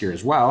for next year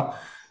as well.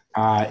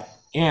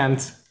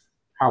 And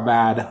how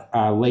bad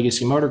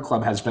Legacy Motor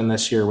Club has been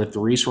this year with the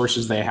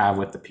resources they have,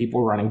 with the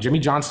people running. Jimmy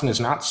Johnson is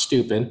not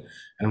stupid,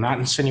 and I'm not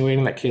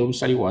insinuating that Caleb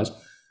said he was,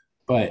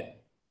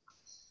 but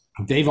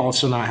they've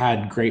also not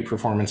had great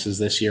performances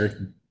this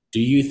year. Do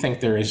you think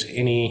there is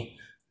any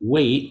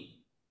weight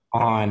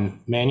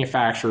on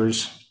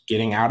manufacturers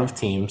getting out of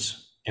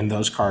teams and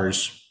those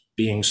cars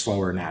being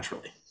slower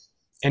naturally?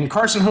 And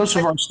Carson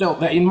Hocevar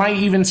still, it might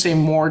even say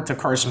more to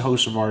Carson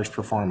Hocevar's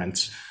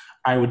performance,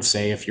 I would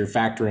say, if you're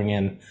factoring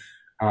in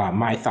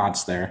my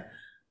thoughts there.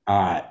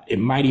 It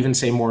might even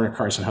say more to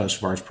Carson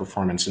Hocevar's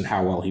performance and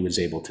how well he was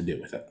able to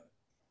do with it.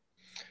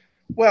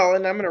 Well,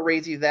 and I'm going to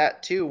raise you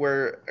that too,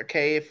 where,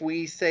 okay, if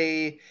we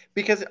say,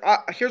 because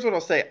here's what I'll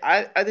say.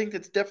 I think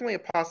that's definitely a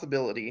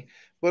possibility.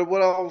 But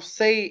what I'll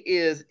say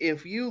is,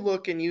 if you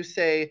look and you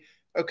say,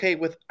 okay,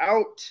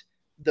 without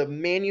the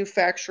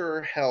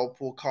manufacturer help,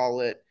 we'll call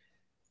it,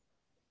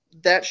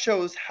 that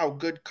shows how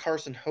good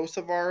Carson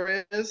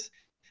Hocevar is.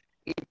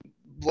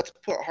 let's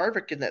put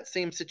Harvick in that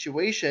same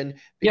situation,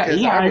 Yeah,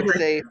 because yeah, I I would agree.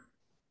 say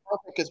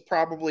Harvick is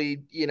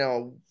probably,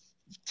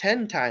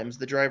 10 times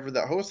the driver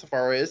that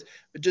Hosafar is,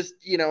 but just,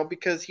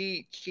 because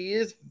he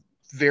is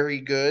very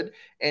good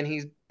and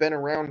he's been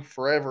around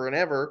forever and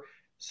ever.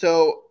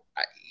 So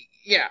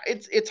yeah,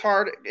 it's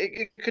hard.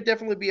 It could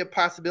definitely be a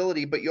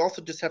possibility, but you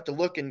also just have to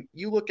look, and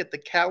you look at the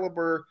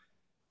caliber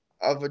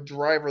of a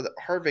driver that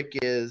Harvick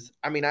is.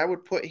 I mean, I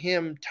would put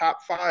him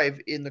top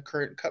 5 in the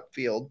current Cup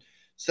field.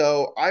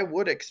 So I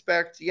would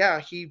expect, yeah,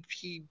 he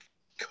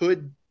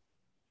could,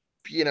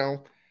 you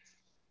know,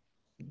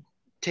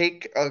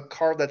 take a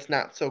car that's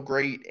not so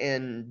great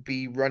and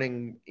be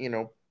running,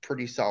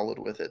 pretty solid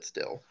with it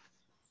still.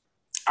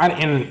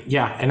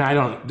 And I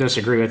don't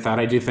disagree with that.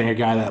 I do think a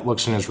guy that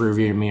looks in his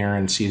rearview mirror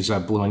and sees a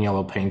blue and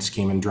yellow paint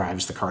scheme and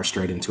drives the car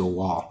straight into a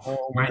wall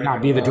Oh might my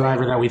not be the God.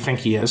 driver that we think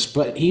he is,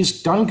 but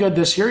he's done good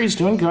this year. He's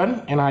doing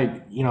good, and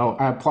I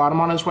applaud him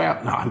on his way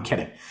out. No, I'm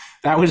kidding.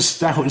 That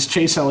was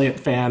Chase Elliott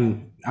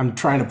fan. I'm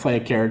trying to play a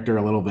character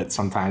a little bit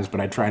sometimes, but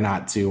I try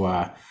not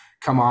to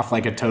come off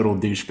like a total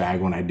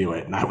douchebag when I do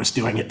it, and I was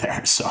doing it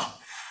there. So,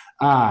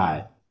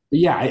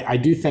 yeah, I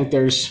do think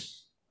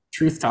there's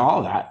truth to all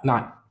of that.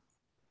 Not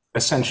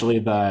essentially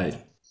the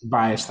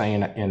bias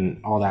thing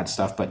and all that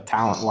stuff, but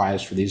talent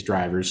wise for these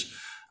drivers.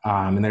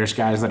 And there's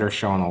guys that are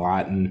showing a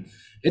lot, and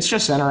it's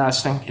just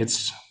interesting.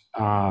 It's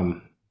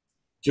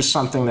just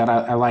something that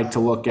I like to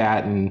look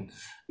at, and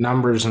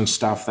numbers and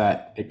stuff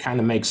that it kind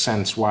of makes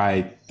sense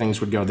why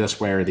things would go this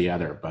way or the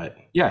other. But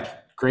yeah,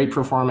 great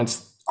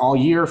performance all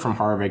year from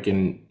Harvick,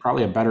 and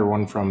probably a better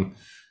one from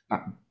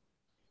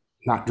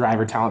not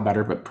driver talent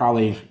better, but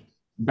probably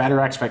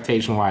better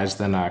expectation wise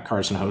than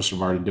Carson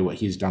Hocevar to do what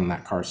he's done in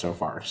that car so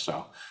far. So,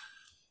 are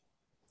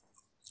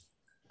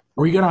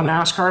we good on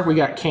NASCAR? We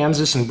got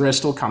Kansas and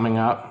Bristol coming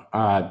up.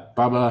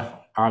 Bubba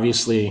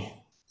obviously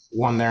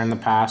won there in the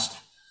past.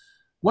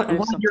 What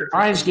did your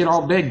eyes get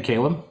all big,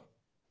 Caleb?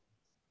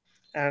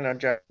 I don't know,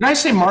 Josh. Did I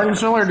say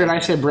Martinsville or did I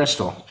say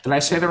Bristol? Did I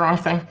say the wrong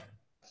thing?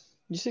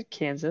 You said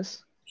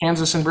Kansas.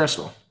 Kansas and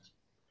Bristol.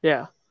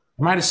 Yeah.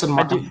 I might have said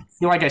I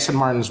feel like I said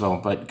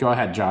Martinsville, but go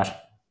ahead, Josh.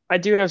 I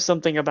do have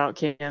something about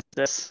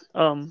Kansas.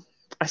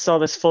 I saw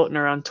this floating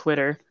around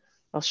Twitter.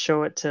 I'll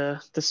show it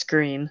to the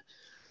screen.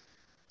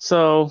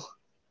 So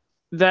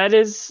that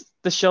is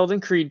the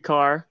Sheldon Creed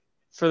car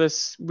for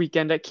this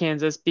weekend at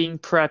Kansas being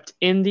prepped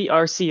in the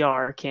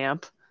RCR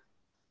camp.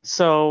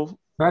 So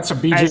that's a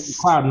BJ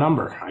McLeod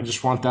number. I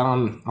just want that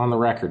on the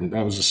record.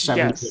 That was a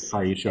 70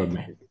 car you showed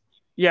me.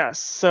 Yes.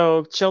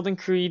 So Sheldon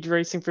Creed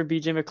racing for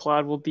BJ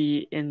McLeod will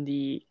be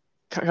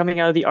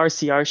coming out of the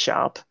RCR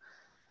shop.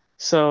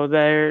 So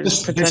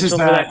there's potential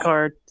for that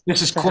car.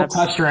 This is Cole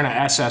Custer in an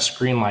SS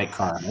Greenlight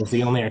car. It was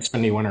the only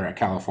Xfinity winner at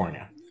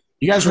California.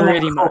 You guys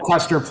remember Cole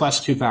Custer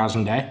plus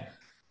 2000 day?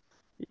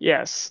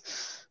 Yes.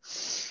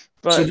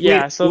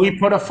 But so we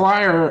put a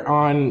flyer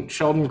on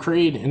Sheldon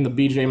Creed in the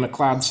BJ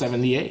McLeod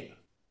 78.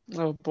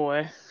 Oh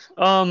boy.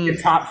 In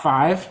top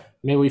 5.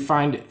 Maybe we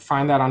find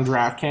that on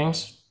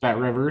DraftKings. Bet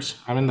Rivers.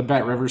 I'm in the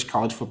Bet Rivers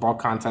college football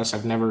contest.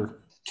 I've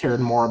never cared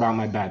more about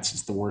my bets.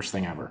 It's the worst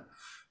thing ever.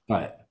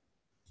 But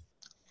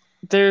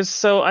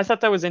I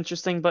thought that was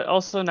interesting, but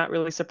also not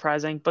really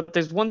surprising. But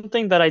there's one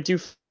thing that I do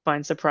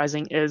find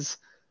surprising is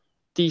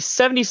the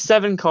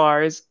 77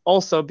 car is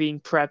also being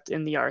prepped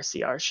in the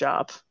RCR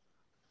shop,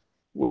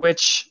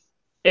 which,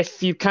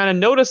 if you kind of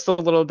noticed a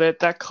little bit,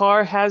 that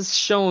car has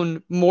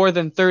shown more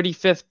than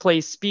 35th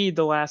place speed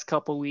the last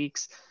couple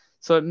weeks.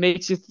 So it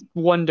makes you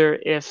wonder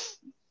if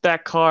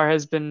that car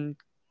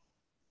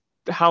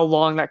how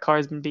long that car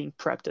has been being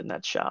prepped in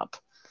that shop.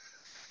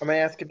 I'm going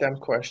to ask a dumb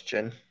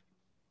question.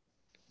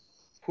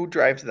 Who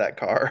drives that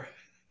car?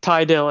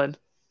 Ty Dillon.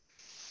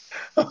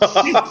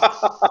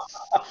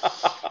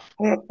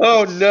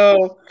 Oh,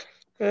 no.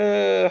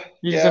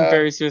 You just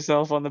embarrassed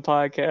yourself on the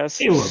podcast.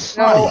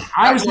 Caleb,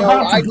 I was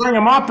about to bring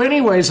him up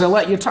anyways. I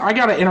let you talk. I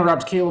got to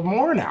interrupt Caleb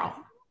more now.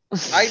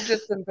 I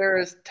just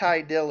embarrassed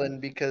Ty Dillon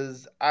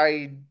because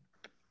I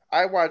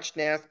watch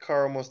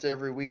NASCAR almost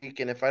every week,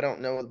 and if I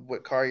don't know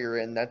what car you're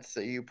in, that's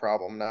a you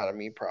problem, not a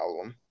me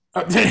problem.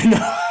 I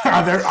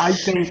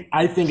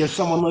think if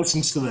someone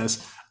listens to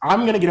this,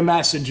 I'm going to get a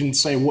message and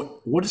say,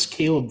 what is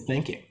Caleb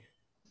thinking?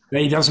 That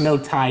he doesn't know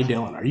Ty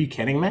Dillon. Are you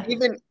kidding me?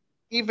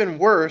 Even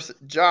worse,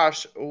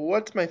 Josh,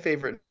 what's my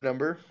favorite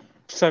number?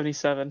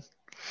 77.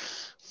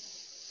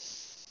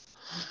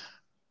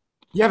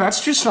 Yeah,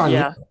 that's just on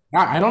you.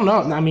 I don't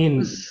know. I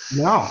mean,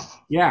 no.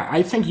 Yeah,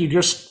 I think you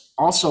just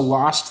also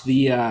lost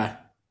the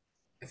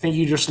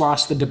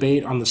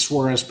debate on the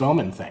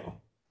Suarez-Bowman thing.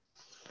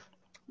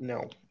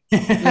 No.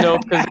 No,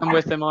 because I'm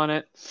with him on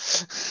it.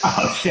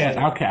 Oh, shit.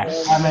 Okay.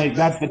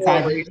 That's the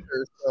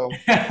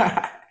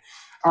tiebreaker.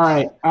 All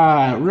right.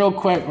 Real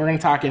quick, we're going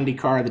to talk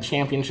IndyCar. The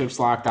championship's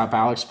locked up.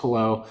 Alex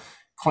Palou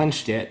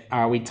clinched it.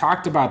 We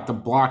talked about the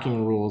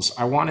blocking rules.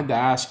 I wanted to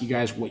ask you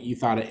guys what you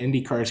thought of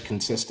IndyCar's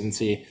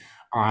consistency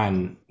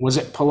on, was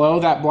it Palou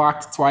that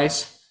blocked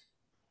twice?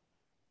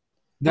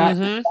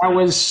 That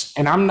was,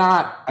 and I'm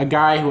not a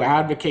guy who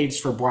advocates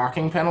for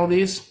blocking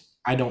penalties,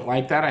 I don't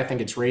like that. I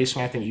think it's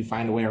racing. I think you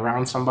find a way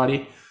around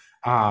somebody.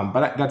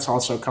 But that's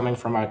also coming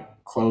from a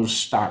closed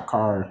stock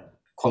car,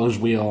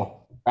 closed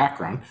wheel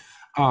background.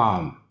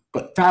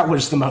 But that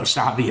was the most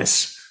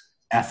obvious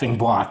effing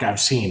block I've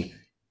seen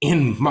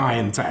in my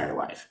entire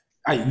life.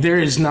 There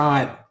is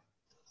not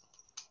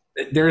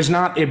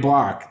a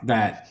block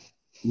that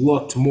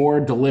looked more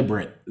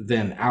deliberate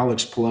than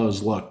Alex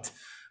Palou's looked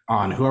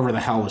on whoever the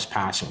hell was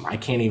passing him. I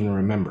can't even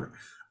remember.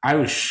 I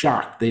was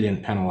shocked they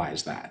didn't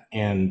penalize that.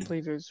 And I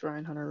believe it was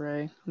Ryan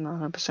Hunter-Reay. I'm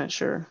not 100%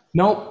 sure.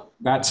 Nope,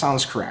 that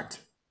sounds correct.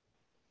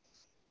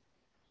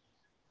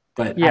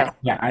 But yeah,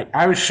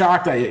 I was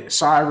shocked. I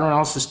saw everyone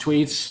else's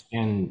tweets,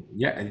 and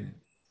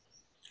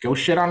go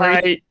shit on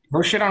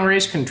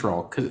race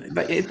control, because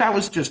that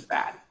was just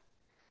bad.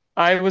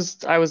 I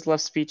was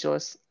left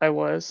speechless. I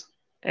was,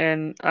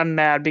 and I'm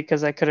mad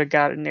because I could have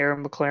got an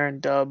Aaron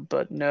McLaren dub,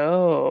 but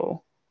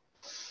no,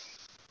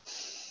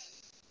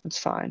 it's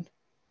fine.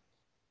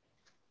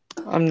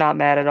 I'm not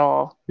mad at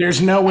all.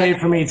 There's no way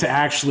for me to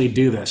actually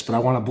do this, but I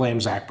want to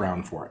blame Zach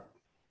Brown for it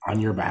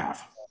on your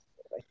behalf.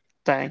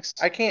 Thanks.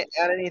 I can't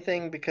add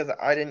anything because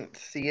I didn't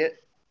see it.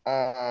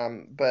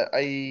 But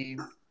it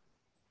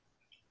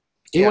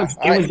was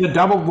a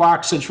double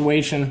block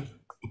situation,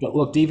 but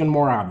looked even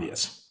more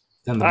obvious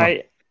than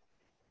the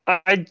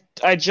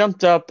I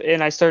jumped up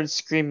and I started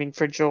screaming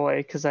for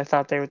joy because I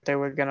thought they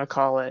were gonna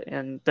call it,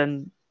 and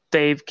then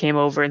Dave came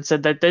over and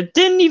said that they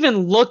didn't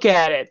even look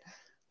at it.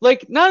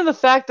 Like, none of the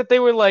fact that they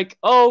were like,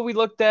 oh, we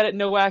looked at it,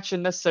 no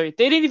action necessary.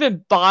 They didn't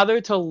even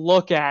bother to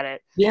look at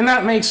it. Yeah, and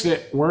that makes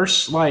it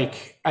worse.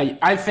 Like,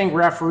 I think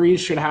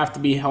referees should have to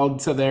be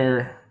held to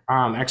their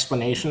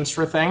explanations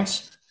for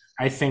things.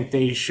 I think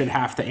they should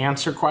have to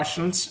answer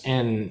questions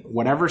in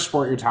whatever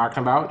sport you're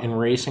talking about, and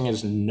racing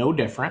is no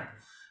different.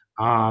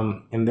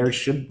 And there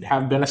should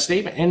have been a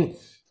statement. And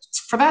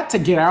for that to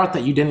get out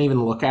that you didn't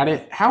even look at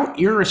it, how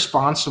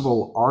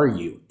irresponsible are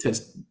you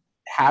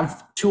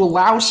to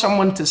allow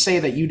someone to say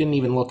that you didn't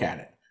even look at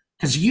it?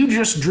 Because you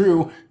just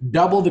drew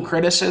double the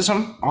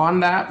criticism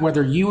on that,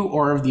 whether you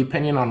are of the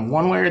opinion on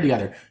one way or the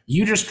other.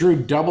 You just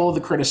drew double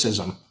the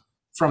criticism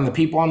from the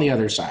people on the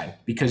other side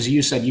because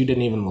you said you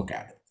didn't even look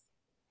at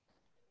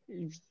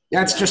it.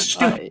 That's just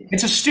stupid.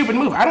 It's a stupid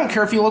move. I don't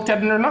care if you looked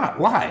at it or not.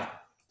 Why?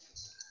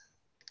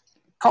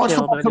 College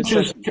football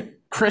coaches,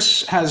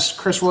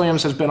 Chris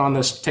Williams has been on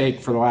this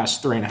take for the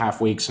last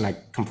 3.5 weeks, and I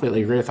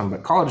completely agree with him,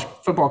 but college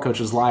football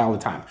coaches lie all the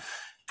time.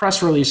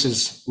 Press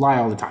releases lie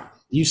all the time.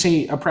 You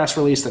see a press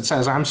release that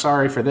says, I'm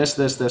sorry for this,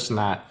 and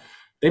that.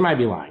 They might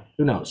be lying.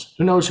 Who knows?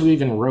 Who knows who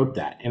even wrote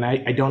that? And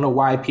I don't know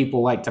why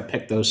people like to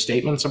pick those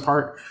statements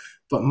apart,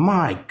 but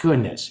my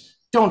goodness,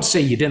 don't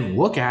say you didn't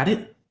look at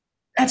it.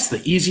 That's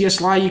the easiest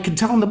lie you can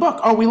tell in the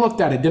book. Oh, we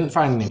looked at it, didn't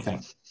find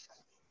anything.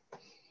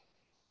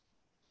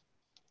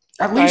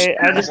 At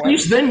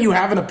least then you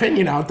have an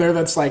opinion out there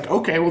that's like,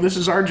 okay, well, this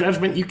is our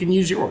judgment. You can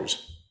use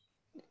yours.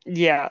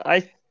 Yeah,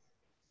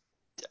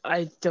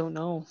 I don't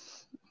know.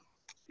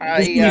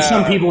 There's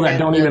some people that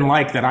don't even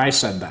like that I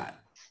said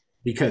that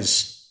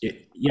because,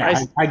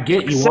 I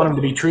get you want them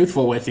to be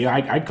truthful with you.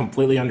 I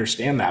completely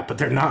understand that, but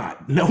they're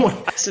not.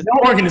 No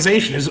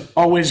organization is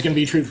always going to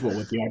be truthful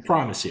with you. I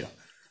promise you.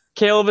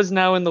 Caleb is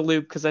now in the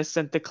loop because I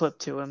sent the clip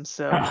to him,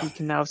 so he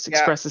can now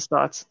express his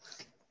thoughts.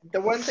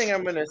 The one thing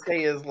I'm going to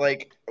say is,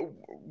 like,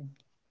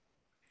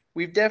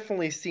 we've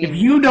definitely seen... If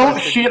you don't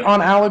shit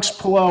on Alex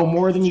Palou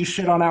more than you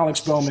shit on Alex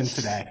Bowman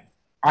today,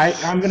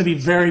 I'm going to be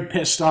very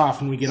pissed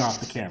off when we get off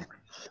the camera.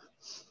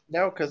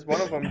 No, because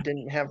one of them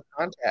didn't have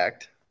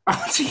contact.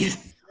 Oh,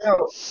 jeez.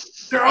 No,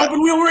 they're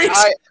open wheel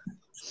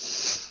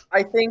race.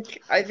 I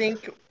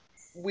think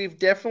we've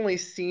definitely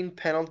seen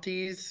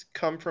penalties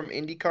come from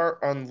IndyCar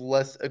on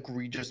less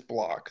egregious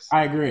blocks.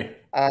 I agree.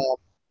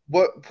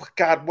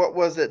 What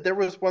was it? There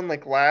was one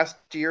like last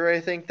year,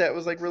 I think, that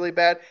was like really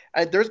bad.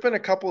 There's been a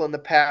couple in the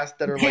past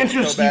that are like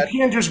so bad. You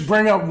can't just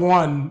bring up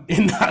one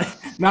and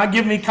not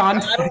give me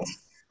context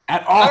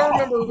at all. I don't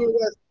remember who it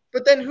was.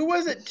 But then who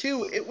was it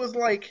too? It was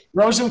like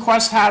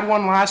Rosenquist had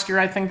one last year.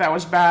 I think that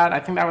was bad. I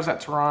think that was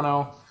at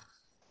Toronto.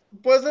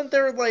 Wasn't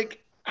there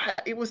like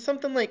it was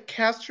something like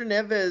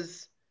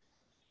Castroneves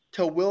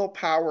to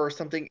willpower or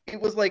something? It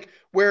was like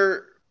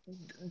where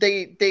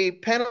they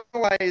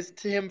penalized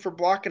him for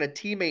blocking a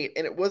teammate,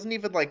 and it wasn't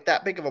even like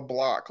that big of a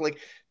block. Like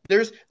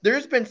there's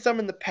been some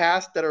in the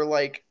past that are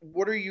like,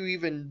 what are you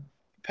even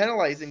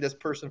penalizing this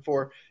person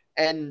for?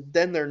 And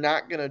then they're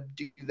not gonna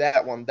do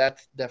that one.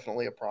 That's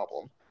definitely a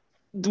problem.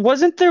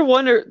 Wasn't there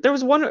one? There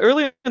was one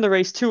earlier in the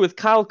race too with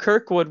Kyle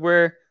Kirkwood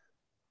where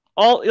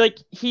all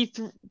he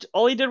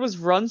did was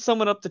run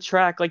someone up the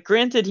track. Like,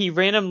 granted, he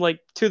ran him like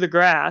to the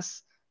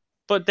grass,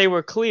 but they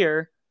were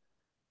clear.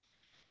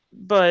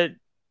 And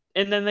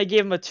then they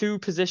gave him a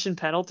 2-position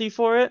penalty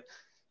for it.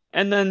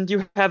 And then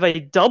you have a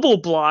double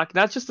block,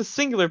 not just a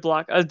singular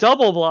block, a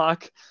double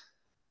block,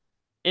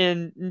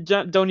 and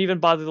don't even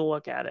bother to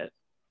look at it.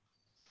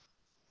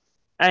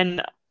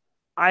 And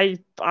I'm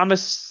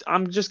just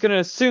gonna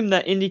assume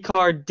that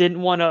IndyCar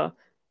didn't want to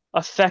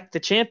affect the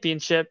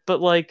championship, but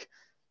like,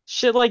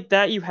 shit like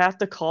that you have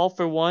to call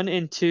for one,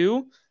 and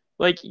two,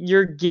 like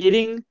you're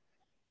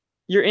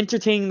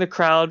entertaining the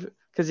crowd,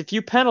 because if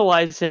you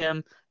penalize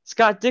him,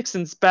 Scott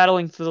Dixon's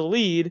battling for the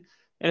lead,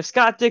 and if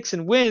Scott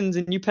Dixon wins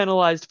and you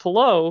penalized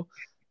Palou,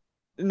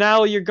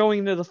 now you're going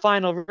into the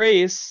final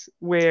race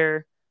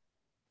where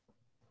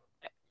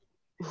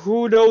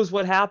who knows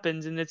what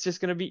happens, and it's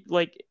just going to be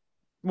like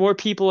more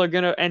people are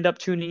going to end up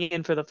tuning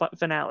in for the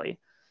finale.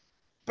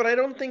 But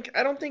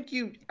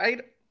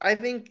I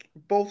think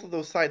both of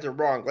those sides are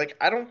wrong. Like,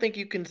 I don't think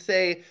you can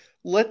say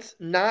let's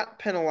not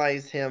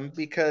penalize him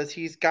because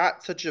he's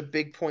got such a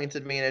big points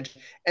advantage,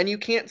 and you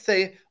can't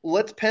say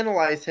let's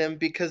penalize him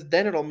because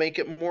then it'll make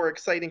it more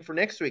exciting for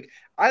next week.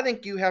 I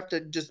think you have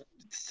to just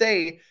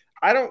say,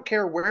 I don't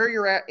care where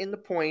you're at in the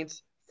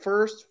points,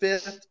 first,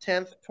 fifth,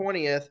 10th,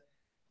 20th.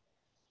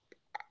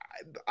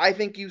 I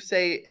think you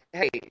say,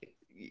 hey,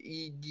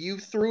 you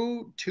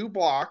threw 2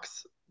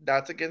 blocks.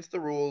 That's against the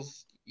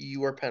rules.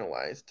 You are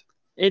penalized.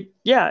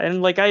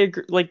 And like I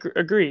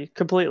agree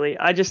completely.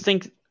 I just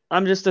think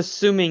I'm just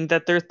assuming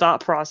that their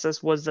thought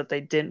process was that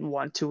they didn't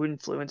want to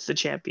influence the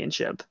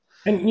championship.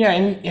 And yeah,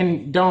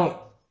 and don't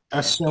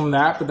assume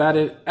that, but that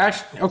is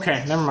actually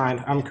okay. Never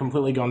mind. I'm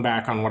completely going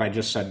back on what I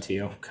just said to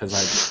you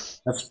because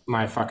that's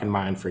my fucking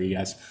mind for you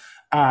guys.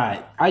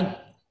 I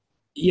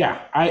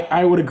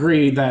would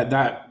agree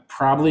that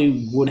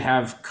probably would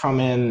have come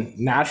in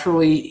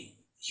naturally.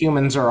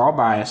 Humans are all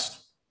biased.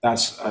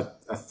 That's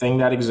a thing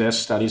that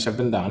exists. Studies have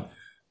been done.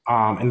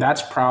 And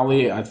that's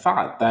probably a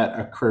thought that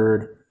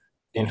occurred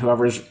in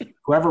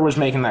whoever was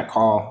making that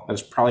call.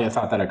 That's probably a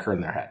thought that occurred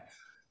in their head.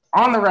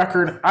 On the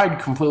record, I'd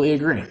completely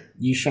agree.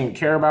 You shouldn't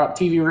care about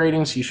TV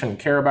ratings. You shouldn't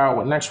care about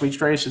what next week's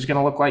race is going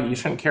to look like. You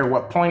shouldn't care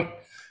what point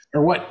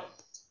or what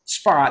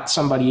spot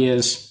somebody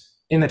is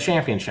in the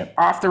championship.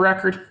 Off the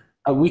record,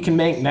 we can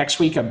make next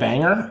week a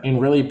banger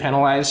and really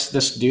penalize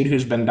this dude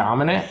who's been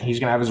dominant. He's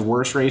going to have his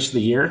worst race of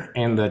the year,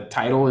 and the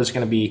title is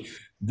going to be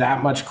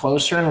that much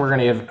closer, and we're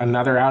going to have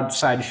another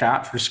outside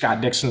shot for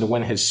Scott Dixon to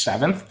win his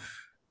 7th.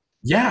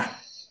 Yeah.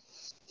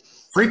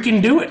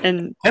 Freaking do it.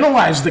 And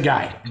penalize the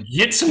guy.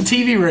 Get some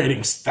TV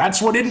ratings.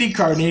 That's what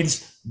IndyCar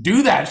needs.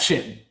 Do that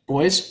shit,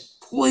 boys.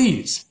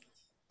 Please.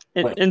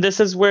 And this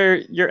is where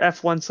your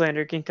F1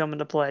 slander can come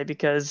into play,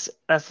 because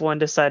F1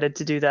 decided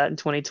to do that in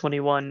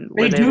 2021.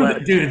 They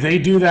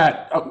do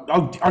that.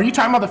 Oh, are you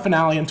talking about the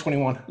finale in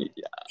 21?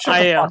 I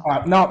am.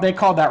 No, they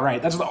called that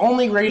right. That's the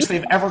only race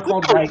they've ever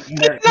called right in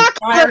their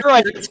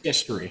entire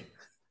history.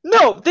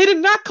 No, they did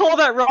not call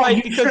that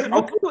right.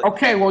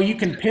 Okay, well, you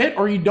can pit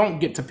or you don't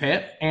get to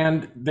pit,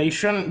 and they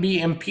shouldn't be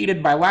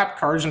impeded by lap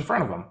cars in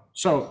front of them.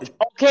 So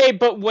okay,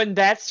 but when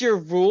that's your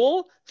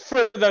rule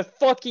for the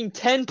fucking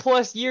 10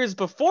 plus years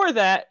before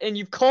that, and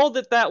you've called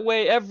it that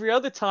way every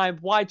other time,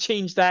 why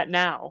change that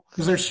now?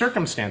 Because there's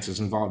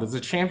circumstances involved. It's a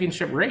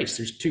championship race.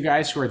 There's 2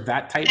 guys who are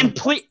that tight in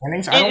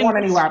standings. I don't want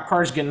any lap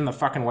cars getting in the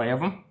fucking way of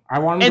them. I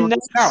want them to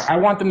race it out. I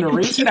want them to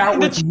race it out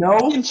with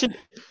no...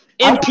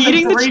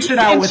 Impeding the race it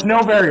out with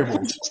no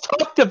variables.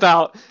 Talked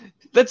about.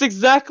 That's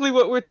exactly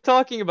what we're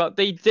talking about.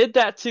 They did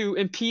that to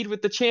impede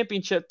with the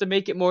championship to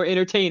make it more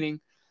entertaining.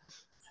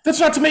 That's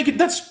not to make it.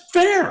 That's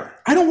fair.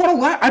 I don't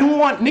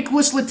want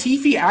Nicholas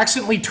Latifi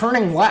accidentally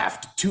turning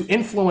left to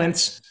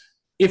influence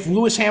if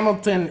Lewis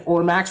Hamilton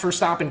or Max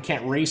Verstappen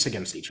can't race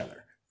against each other.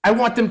 I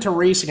want them to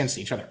race against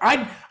each other.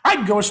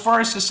 I'd go as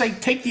far as to say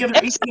take the other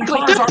 18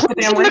 cars off the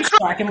damn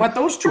racetrack and let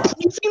those drive.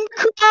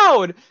 The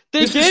crowd.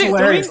 This is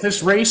hilarious.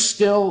 This race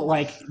still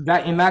like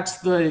that, and that's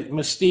the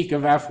mystique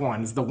of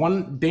F1. Is the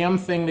one damn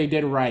thing they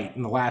did right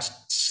in the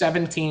last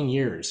 17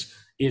 years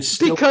is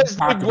still because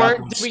they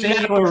weren't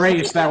doing a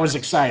race that was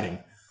exciting.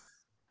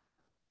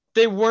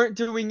 They weren't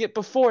doing it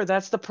before.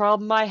 That's the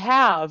problem I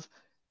have.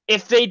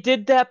 If they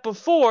did that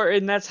before,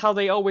 and that's how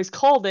they always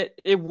called it,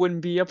 it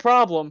wouldn't be a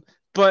problem.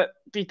 But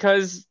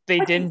because they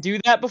didn't do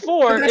that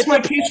before,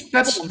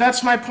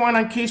 that's my point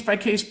on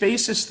case-by-case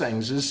basis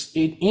things. Is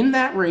in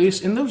that race,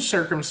 in those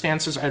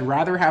circumstances, I'd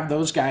rather have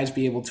those guys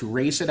be able to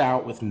race it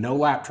out with no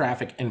lap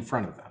traffic in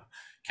front of them.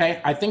 Okay,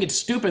 I think it's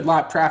stupid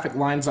lap traffic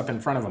lines up in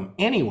front of them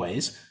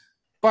anyways,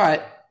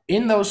 but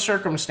in those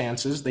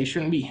circumstances, they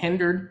shouldn't be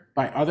hindered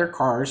by other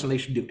cars, and they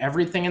should do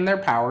everything in their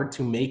power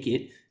to make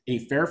it a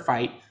fair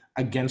fight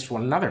against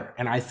one another,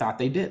 and I thought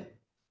they did.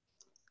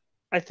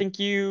 I think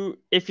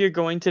if you're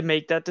going to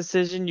make that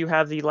decision, you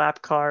have the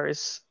lap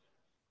cars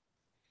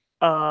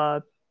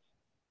pass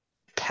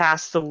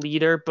the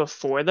leader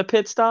before the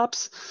pit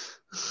stops.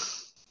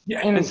 Yeah,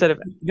 and instead of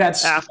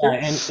that's after.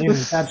 And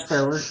that's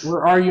fair.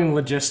 We're arguing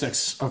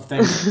logistics of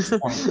things at this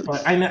point.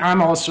 But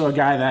I'm also a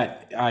guy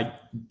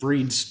that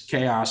breeds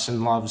chaos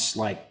and loves,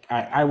 like,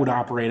 I would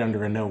operate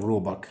under a no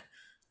rule book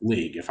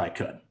league if I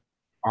could,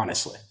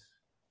 honestly.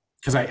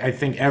 Because I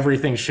think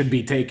everything should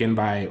be taken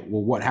by,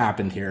 well, what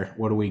happened here?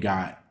 What do we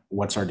got?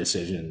 What's our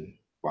decision?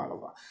 Blah, blah,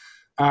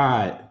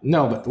 blah.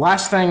 No, but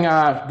last thing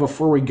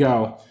before we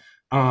go,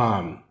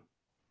 I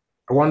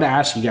wanted to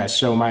ask you guys.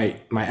 So my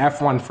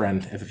F1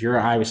 friend, if you're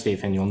an Iowa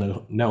State fan, you'll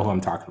know who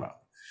I'm talking about.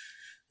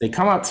 They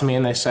come up to me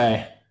and they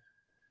say,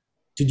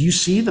 Did you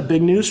see the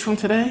big news from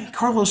today?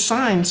 Carlos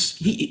Sainz,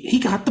 he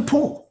got the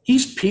pole.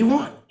 He's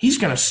P1. He's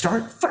going to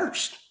start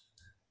first.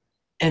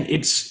 And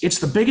it's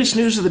the biggest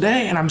news of the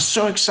day, and I'm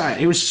so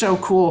excited. It was so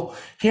cool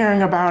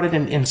hearing about it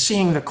and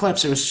seeing the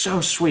clips. It was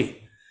so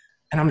sweet.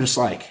 And I'm just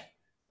like,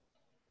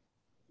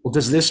 well,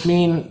 does this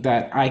mean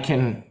that I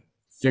can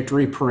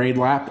victory parade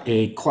lap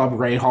a Club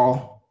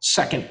Rahal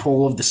second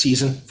pole of the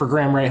season for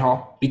Graham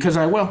Rahal? Because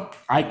I will.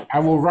 I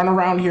will run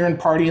around here and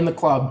party in the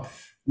club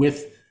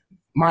with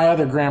my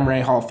other Graham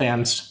Rahal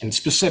fans, and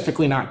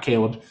specifically not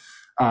Caleb,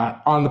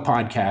 on the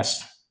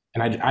podcast.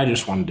 And I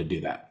just wanted to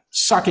do that.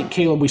 Suck it,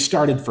 Caleb. We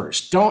started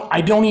first. I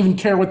don't even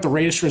care what the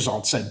race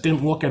results said.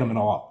 Didn't look at them at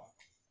all.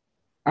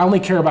 I only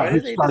care about who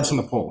starts in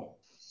the pole.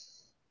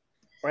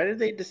 Why did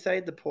they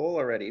decide the pole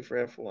already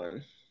for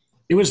F1?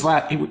 It was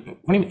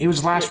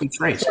last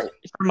week's race. For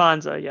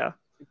Monza, yeah.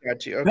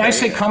 Got you. Okay, Did I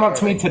say come up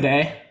to me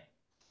today?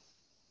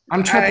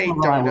 I'm tripping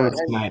over my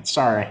words tonight.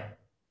 Sorry.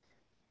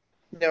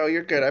 No,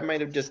 you're good. I might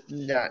have just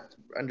not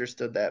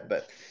understood that,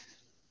 but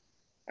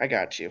I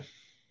got you.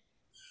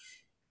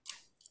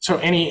 So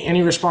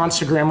any response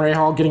to Graham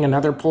Rahal getting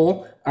another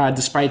pole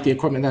despite the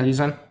equipment that he's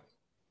in?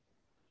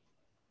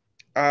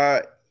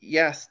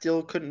 Yeah,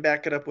 still couldn't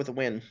back it up with a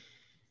win.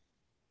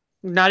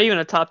 Not even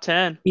a top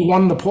 10. He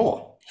won the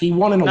pole. He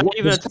won an award.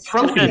 There's a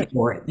trophy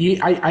for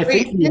it. I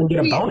think he didn't get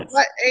a bonus.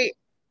 Hey,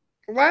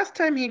 last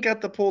time he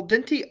got the pole,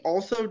 didn't he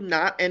also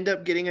not end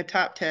up getting a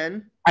top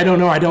 10? I don't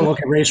know. I don't look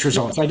at race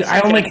results.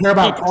 I only care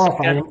about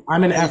qualifying.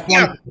 I'm an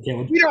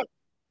F1.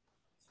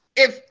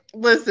 Yeah,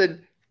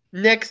 listen,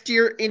 next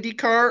year,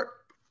 IndyCar,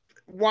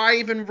 why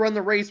even run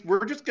the race?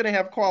 We're just going to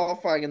have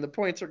qualifying, and the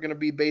points are going to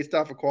be based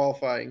off of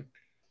qualifying.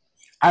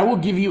 I will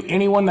give you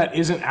anyone that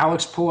isn't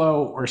Alex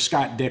Palou or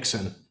Scott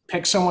Dixon.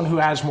 Pick someone who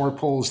has more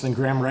poles than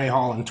Graham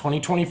Rahal in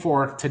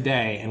 2024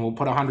 today, and we'll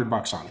put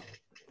 $100 on it.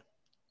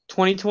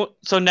 2020.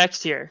 So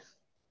next year,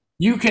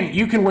 you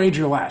can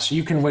wager less.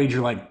 You can wager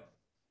like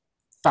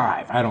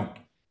 5. I don't.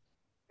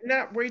 I'm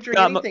not wagering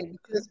anything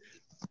because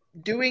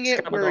doing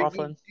it where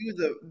you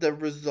do the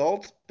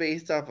results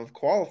based off of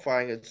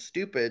qualifying is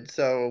stupid.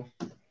 So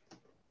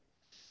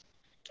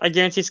I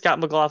guarantee Scott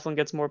McLaughlin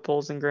gets more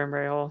poles than Graham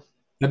Rahal.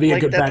 That'd be a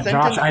good bet,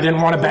 Josh. I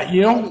didn't want to bet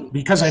you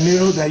because I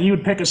knew that you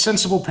would pick a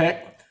sensible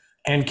pick,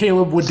 and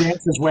Caleb would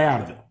dance his way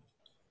out of it.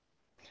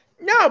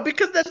 No,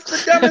 because that's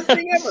the dumbest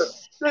thing ever.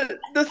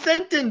 The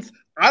sentence,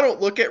 I don't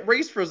look at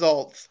race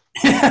results.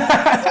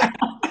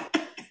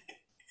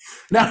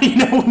 Now you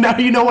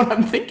know what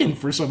I'm thinking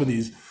for some of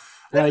these.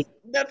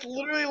 That's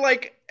literally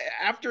like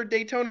after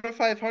Daytona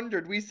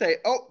 500, we say,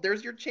 "Oh,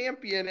 there's your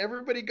champion.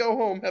 Everybody go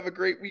home. Have a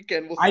great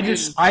weekend." I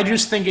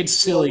just think it's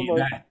silly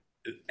that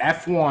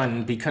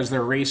F1, because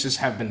their races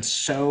have been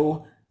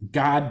so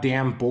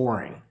goddamn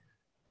boring,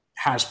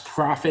 has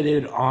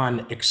profited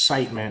on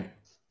excitement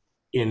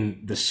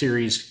in the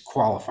series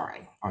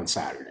qualifying on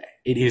Saturday.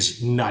 It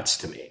is nuts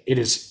to me.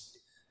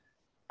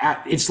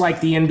 It's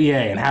like the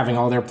NBA and having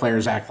all their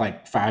players act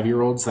like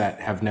 5-year-olds that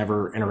have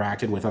never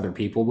interacted with other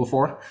people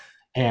before.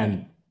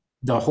 And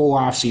the whole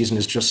offseason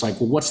is just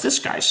like, well, what's this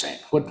guy saying?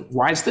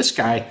 Why is this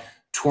guy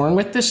touring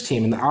with this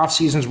team? And the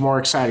offseason is more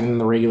exciting than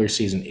the regular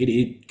season.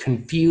 It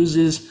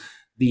confuses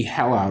the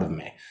hell out of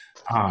me.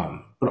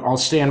 But I'll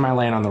stay in my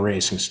lane on the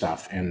racing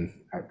stuff, and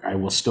I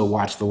will still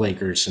watch the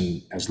Lakers,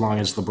 and as long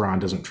as LeBron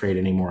doesn't trade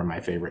any more of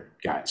my favorite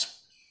guys.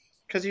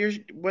 Because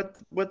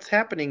what's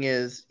happening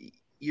is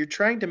you're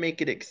trying to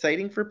make it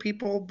exciting for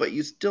people, but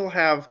you still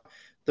have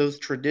those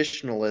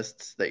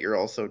traditionalists that you're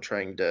also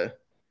trying to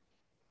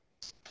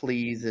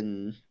please,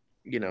 and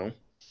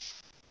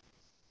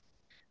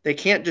they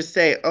can't just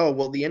say, "Oh,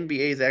 well, the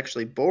NBA is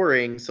actually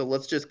boring, so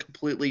let's just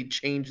completely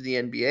change the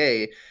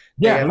NBA."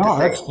 Yeah,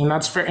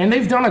 that's fair, and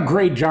they've done a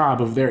great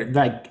job of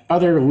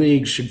other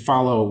leagues should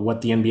follow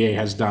what the NBA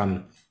has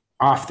done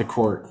off the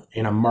court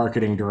in a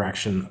marketing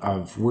direction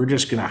of we're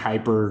just going to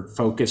hyper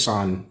focus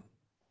on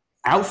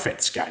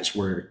outfits, guys.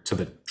 We're to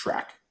the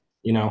track,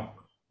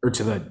 or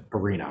to the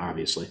arena,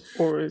 obviously,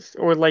 or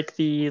like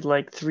the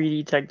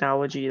 3D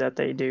technology that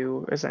they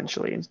do,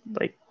 essentially,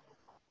 like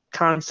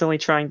constantly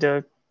trying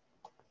to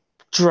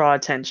draw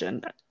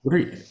attention. What are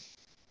you?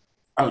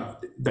 Oh,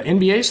 the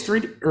NBA's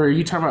 3D, or are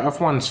you talking about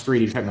F1's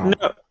 3D technology?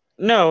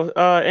 No.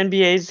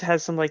 NBA's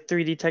has some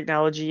 3D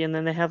technology, and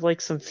then they have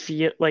some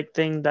Fiat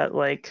thing that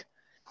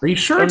Are you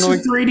sure it's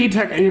 3D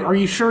tech? Are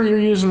you sure you're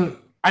using?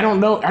 I don't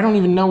know. I don't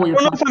even know what you're.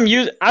 I don't know if I'm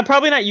using. I'm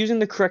probably not using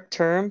the correct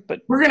term,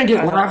 but we're gonna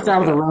get laughed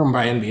out of the room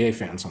by NBA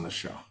fans on this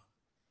show.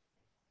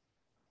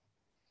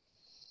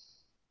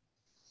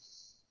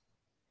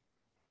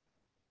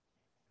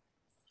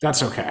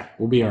 That's okay.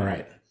 We'll be all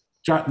right.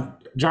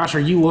 Josh, are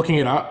you looking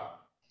it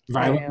up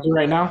violently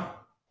right now?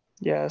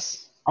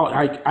 Yes. Oh,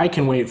 I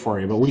can wait for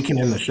you, but we can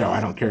end the show. I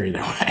don't care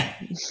either way.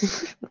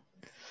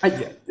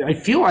 I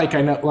feel like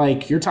I know.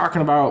 You're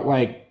talking about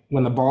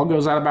when the ball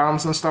goes out of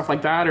bounds and stuff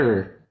like that,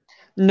 or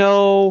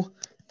no?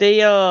 They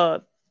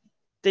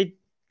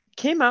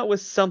came out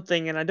with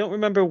something, and I don't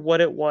remember what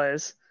it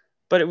was,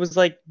 but it was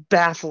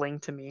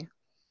baffling to me.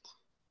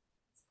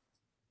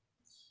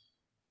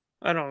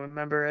 I don't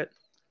remember it.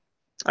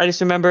 I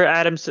just remember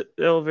Adam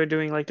Silver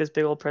doing like this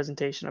big old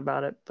presentation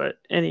about it. But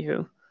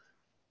anywho,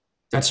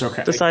 That's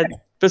okay.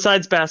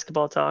 besides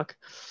basketball talk.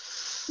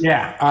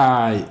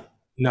 Yeah.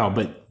 No,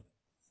 but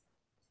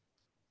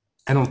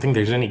I don't think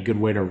there's any good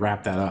way to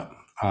wrap that up.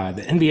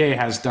 The NBA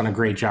has done a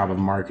great job of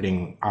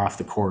marketing off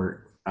the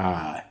court.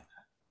 I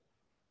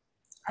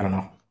don't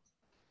know,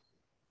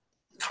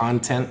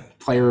 content,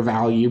 player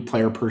value,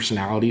 player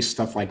personality,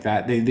 stuff like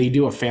that. They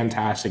do a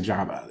fantastic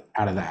job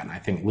out of that. And I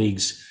think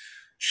leagues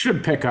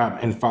should pick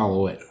up and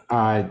follow it.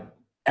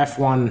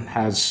 F1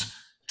 has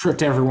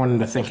tricked everyone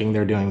into thinking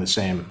they're doing the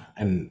same,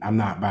 and I'm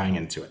not buying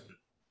into it.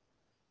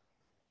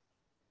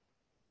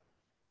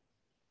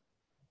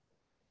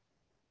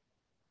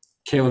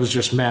 Caleb's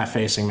just meh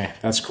facing me.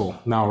 That's cool.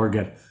 No, we're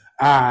good.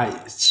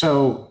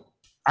 So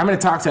I'm going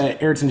to talk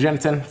to Ayrton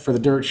Jensen for the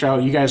Dirt Show.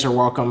 You guys are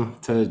welcome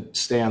to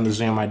stay on the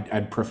Zoom.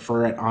 I'd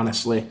prefer it,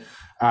 honestly.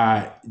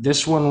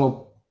 This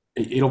one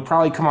it'll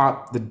probably come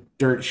out the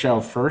Dirt Show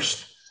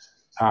first.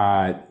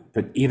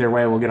 But either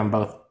way, we'll get them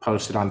both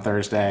posted on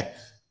Thursday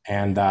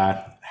and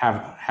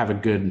have a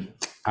good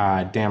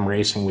damn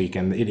racing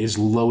weekend. It is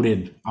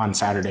loaded on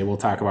Saturday. We'll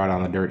talk about it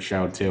on the Dirt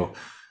Show too.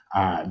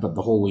 But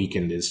the whole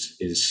weekend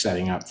is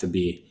setting up to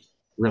be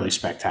really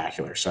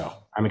spectacular. So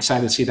I'm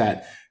excited to see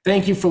that.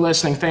 Thank you for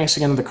listening. Thanks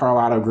again to the Karl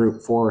Auto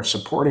Group for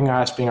supporting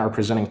us, being our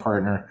presenting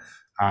partner,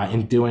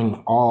 and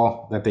doing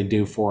all that they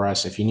do for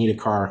us. If you need a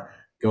car,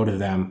 go to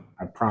them.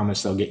 I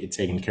promise they'll get you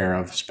taken care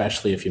of,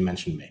 especially if you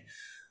mention me.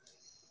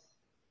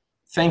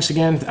 Thanks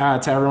again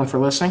to everyone for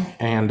listening,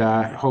 and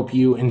hope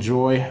you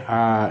enjoy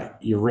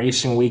your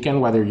racing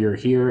weekend, whether you're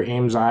here,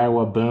 Ames,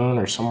 Iowa, Boone,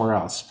 or somewhere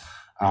else.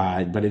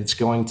 But it's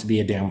going to be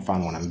a damn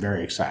fun one. I'm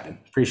very excited.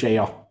 Appreciate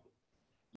y'all.